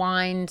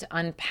unwind,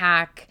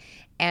 unpack,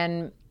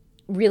 and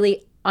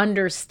really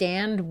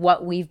understand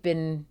what we've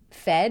been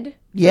fed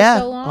for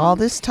so long. All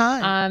this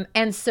time.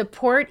 And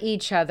support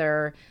each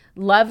other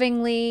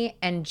lovingly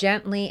and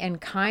gently and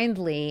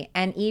kindly,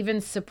 and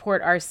even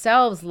support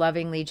ourselves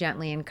lovingly,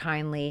 gently, and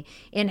kindly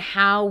in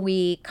how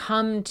we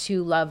come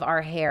to love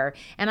our hair.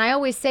 And I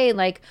always say,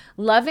 like,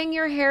 loving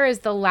your hair is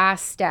the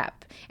last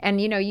step.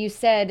 And, you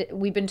said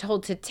we've been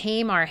told to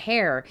tame our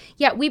hair.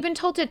 Yeah, we've been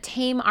told to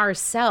tame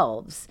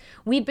ourselves.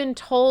 We've been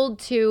told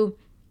to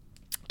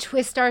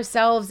twist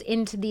ourselves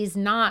into these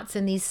knots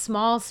and these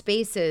small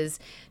spaces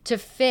to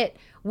fit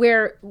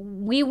where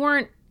we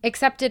weren't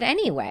accepted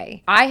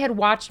anyway. I had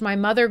watched my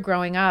mother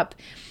growing up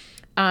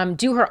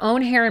do her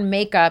own hair and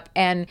makeup,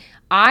 and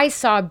I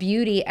saw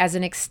beauty as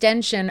an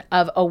extension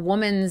of a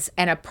woman's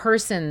and a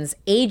person's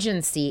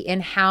agency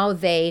in how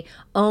they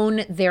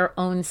own their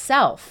own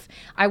self.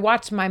 I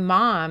watched my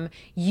mom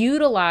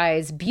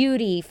utilize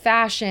beauty,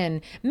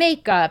 fashion,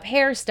 makeup,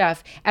 hair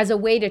stuff as a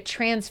way to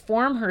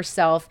transform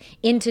herself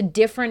into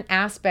different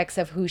aspects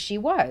of who she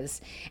was.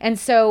 And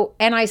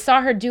I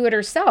saw her do it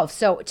herself.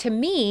 So to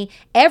me,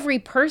 every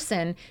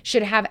person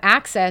should have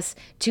access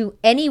to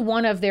any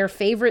one of their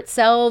favorite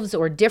selves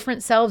or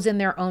different selves in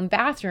their own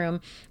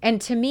bathroom, and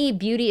And to me,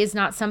 beauty is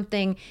not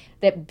something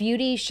that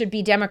beauty should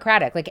be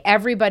democratic. Like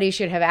everybody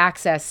should have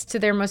access to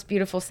their most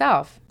beautiful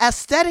self.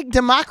 Aesthetic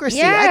democracy.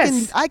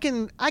 Yes. I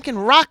can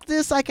rock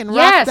this. I can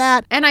rock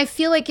that. And I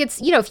feel like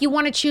it's, if you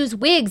want to choose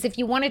wigs, if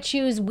you want to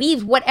choose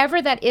weaves, whatever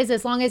that is,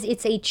 as long as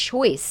it's a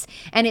choice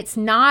and it's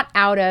not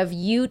out of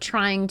you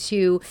trying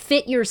to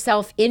fit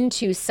yourself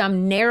into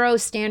some narrow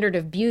standard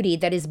of beauty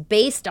that is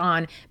based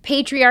on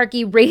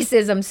patriarchy,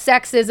 racism,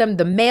 sexism,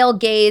 the male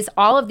gaze,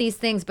 all of these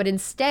things, but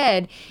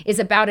instead is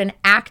about an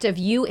act of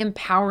you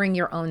empowering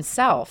your own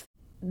self.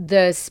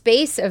 The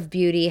space of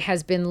beauty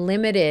has been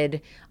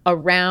limited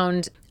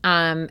around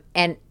an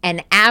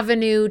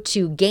avenue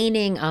to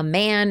gaining a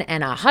man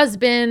and a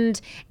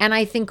husband, and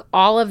I think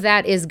all of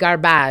that is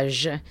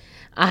garbage.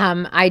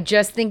 I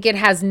just think it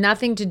has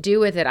nothing to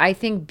do with it. I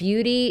think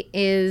beauty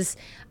is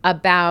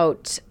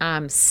about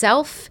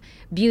self.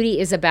 Beauty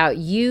is about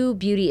you.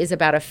 Beauty is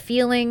about a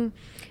feeling.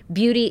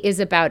 Beauty is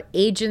about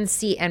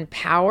agency and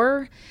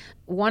power.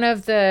 One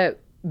of the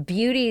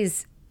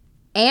beauties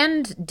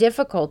and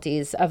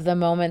difficulties of the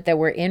moment that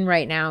we're in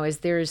right now is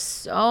there's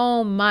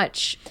so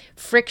much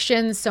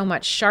friction, so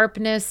much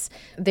sharpness.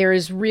 There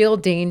is real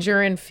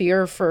danger and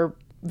fear for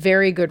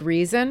very good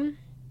reason.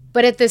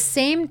 But at the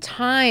same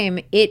time,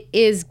 it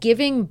is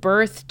giving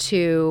birth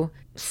to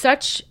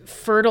such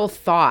fertile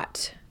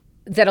thought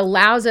that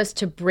allows us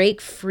to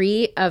break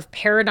free of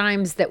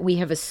paradigms that we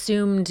have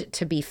assumed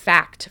to be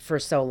fact for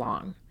so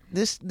long.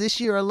 This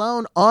year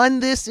alone on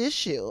this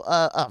issue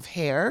of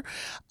hair,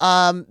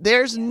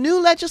 there's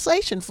new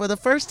legislation for the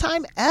first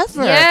time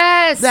ever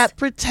that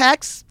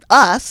protects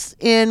us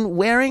in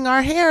wearing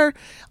our hair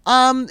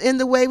in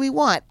the way we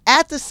want.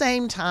 At the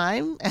same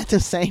time,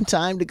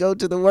 to go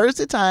to the worst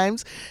of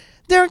times,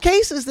 there are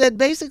cases that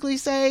basically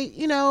say,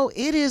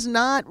 it is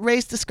not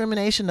race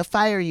discrimination to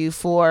fire you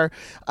for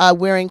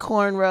wearing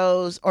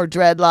cornrows or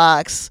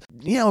dreadlocks.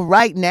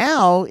 Right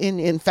now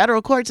in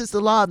federal courts, it's the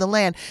law of the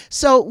land.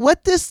 So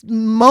what this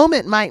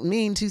moment might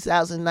mean,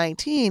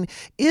 2019,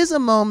 is a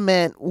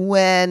moment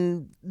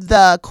when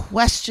the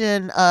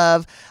question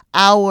of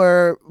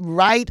our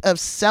right of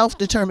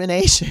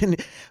self-determination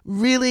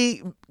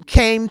really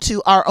came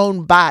to our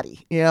own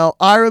body,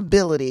 our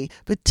ability,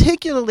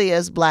 particularly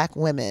as Black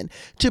women,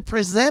 to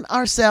present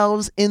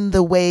ourselves in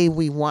the way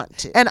we want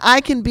to. And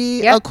I can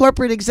be a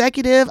corporate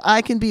executive,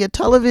 I can be a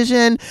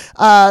television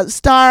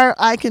star,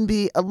 I can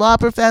be a law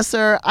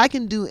professor, I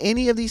can do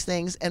any of these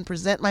things and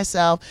present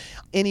myself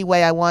any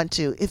way I want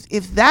to.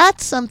 If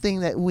that's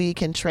something that we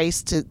can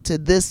trace to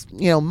this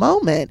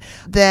moment,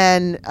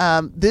 then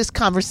this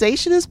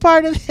conversation is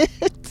part of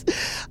it.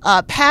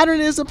 Pattern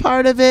is a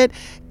part of it.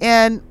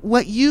 And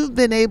what you've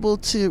been able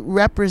to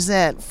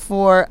represent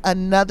for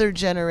another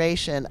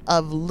generation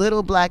of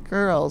little Black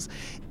girls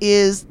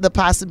is the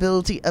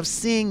possibility of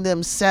seeing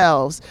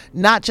themselves,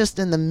 not just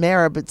in the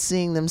mirror, but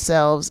seeing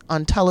themselves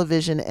on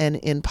television and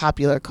in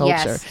popular culture.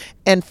 Yes.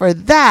 And for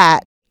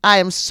that, I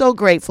am so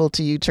grateful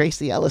to you,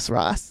 Tracee Ellis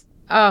Ross.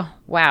 Oh,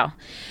 wow.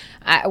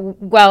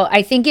 Well,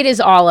 I think it is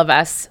all of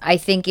us. I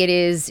think it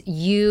is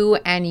you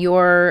and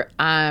your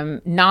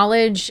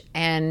knowledge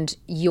and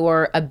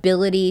your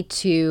ability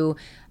to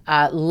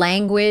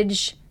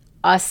language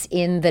us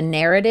in the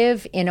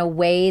narrative in a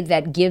way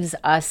that gives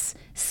us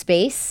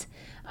space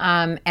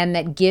and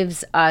that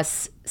gives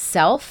us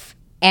self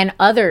and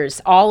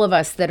others, all of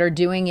us that are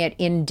doing it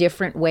in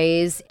different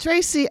ways.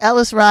 Tracee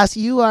Ellis Ross,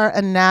 you are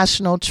a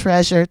national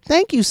treasure.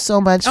 Thank you so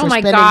much for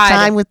spending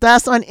time with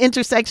us on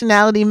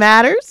Intersectionality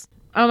Matters.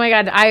 Oh my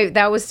God,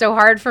 that was so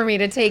hard for me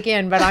to take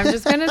in, but I'm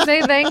just going to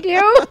say thank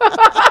you.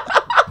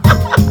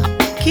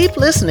 Keep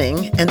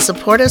listening and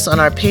support us on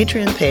our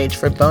Patreon page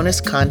for bonus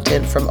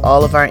content from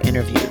all of our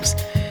interviews.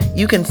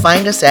 You can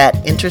find us at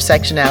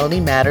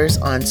Intersectionality Matters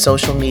on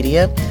social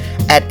media,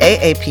 at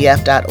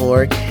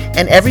aapf.org,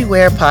 and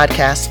everywhere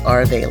podcasts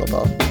are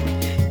available.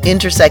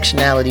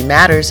 Intersectionality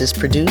Matters is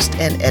produced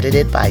and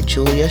edited by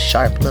Julia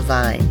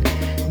Sharp-Levine.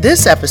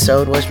 This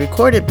episode was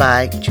recorded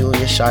by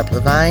Julia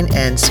Sharp-Levine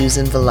and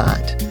Susan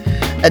Villat.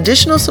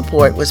 Additional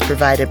support was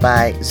provided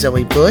by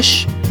Zoe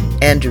Bush,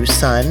 Andrew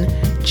Sun,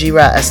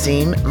 Jira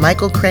Asim,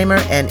 Michael Kramer,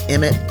 and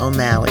Emmett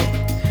O'Malley.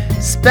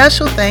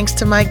 Special thanks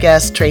to my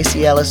guests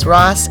Tracee Ellis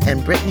Ross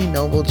and Brittany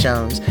Noble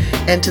Jones,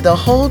 and to the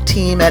whole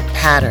team at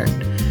Pattern.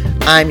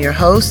 I'm your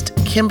host,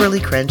 Kimberly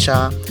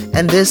Crenshaw,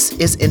 and this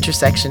is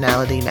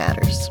Intersectionality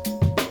Matters.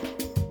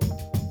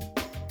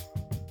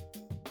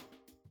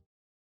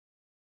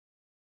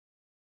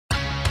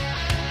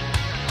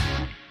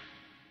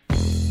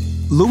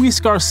 Louis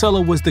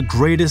Scarcella was the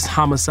greatest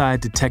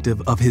homicide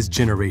detective of his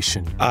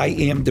generation. I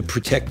am the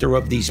protector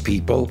of these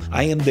people.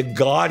 I am the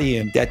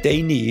guardian that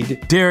they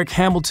need. Derek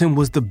Hamilton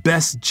was the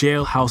best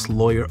jailhouse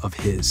lawyer of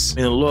his.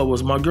 And the law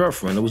was my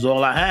girlfriend. It was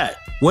all I had.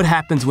 What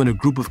happens when a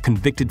group of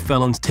convicted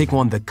felons take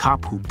on the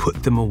cop who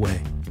put them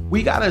away?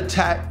 We gotta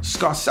attack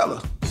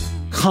Scarcella.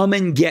 Come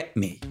and get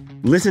me.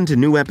 Listen to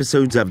new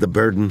episodes of The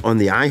Burden on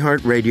the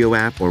iHeartRadio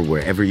app or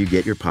wherever you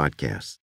get your podcasts.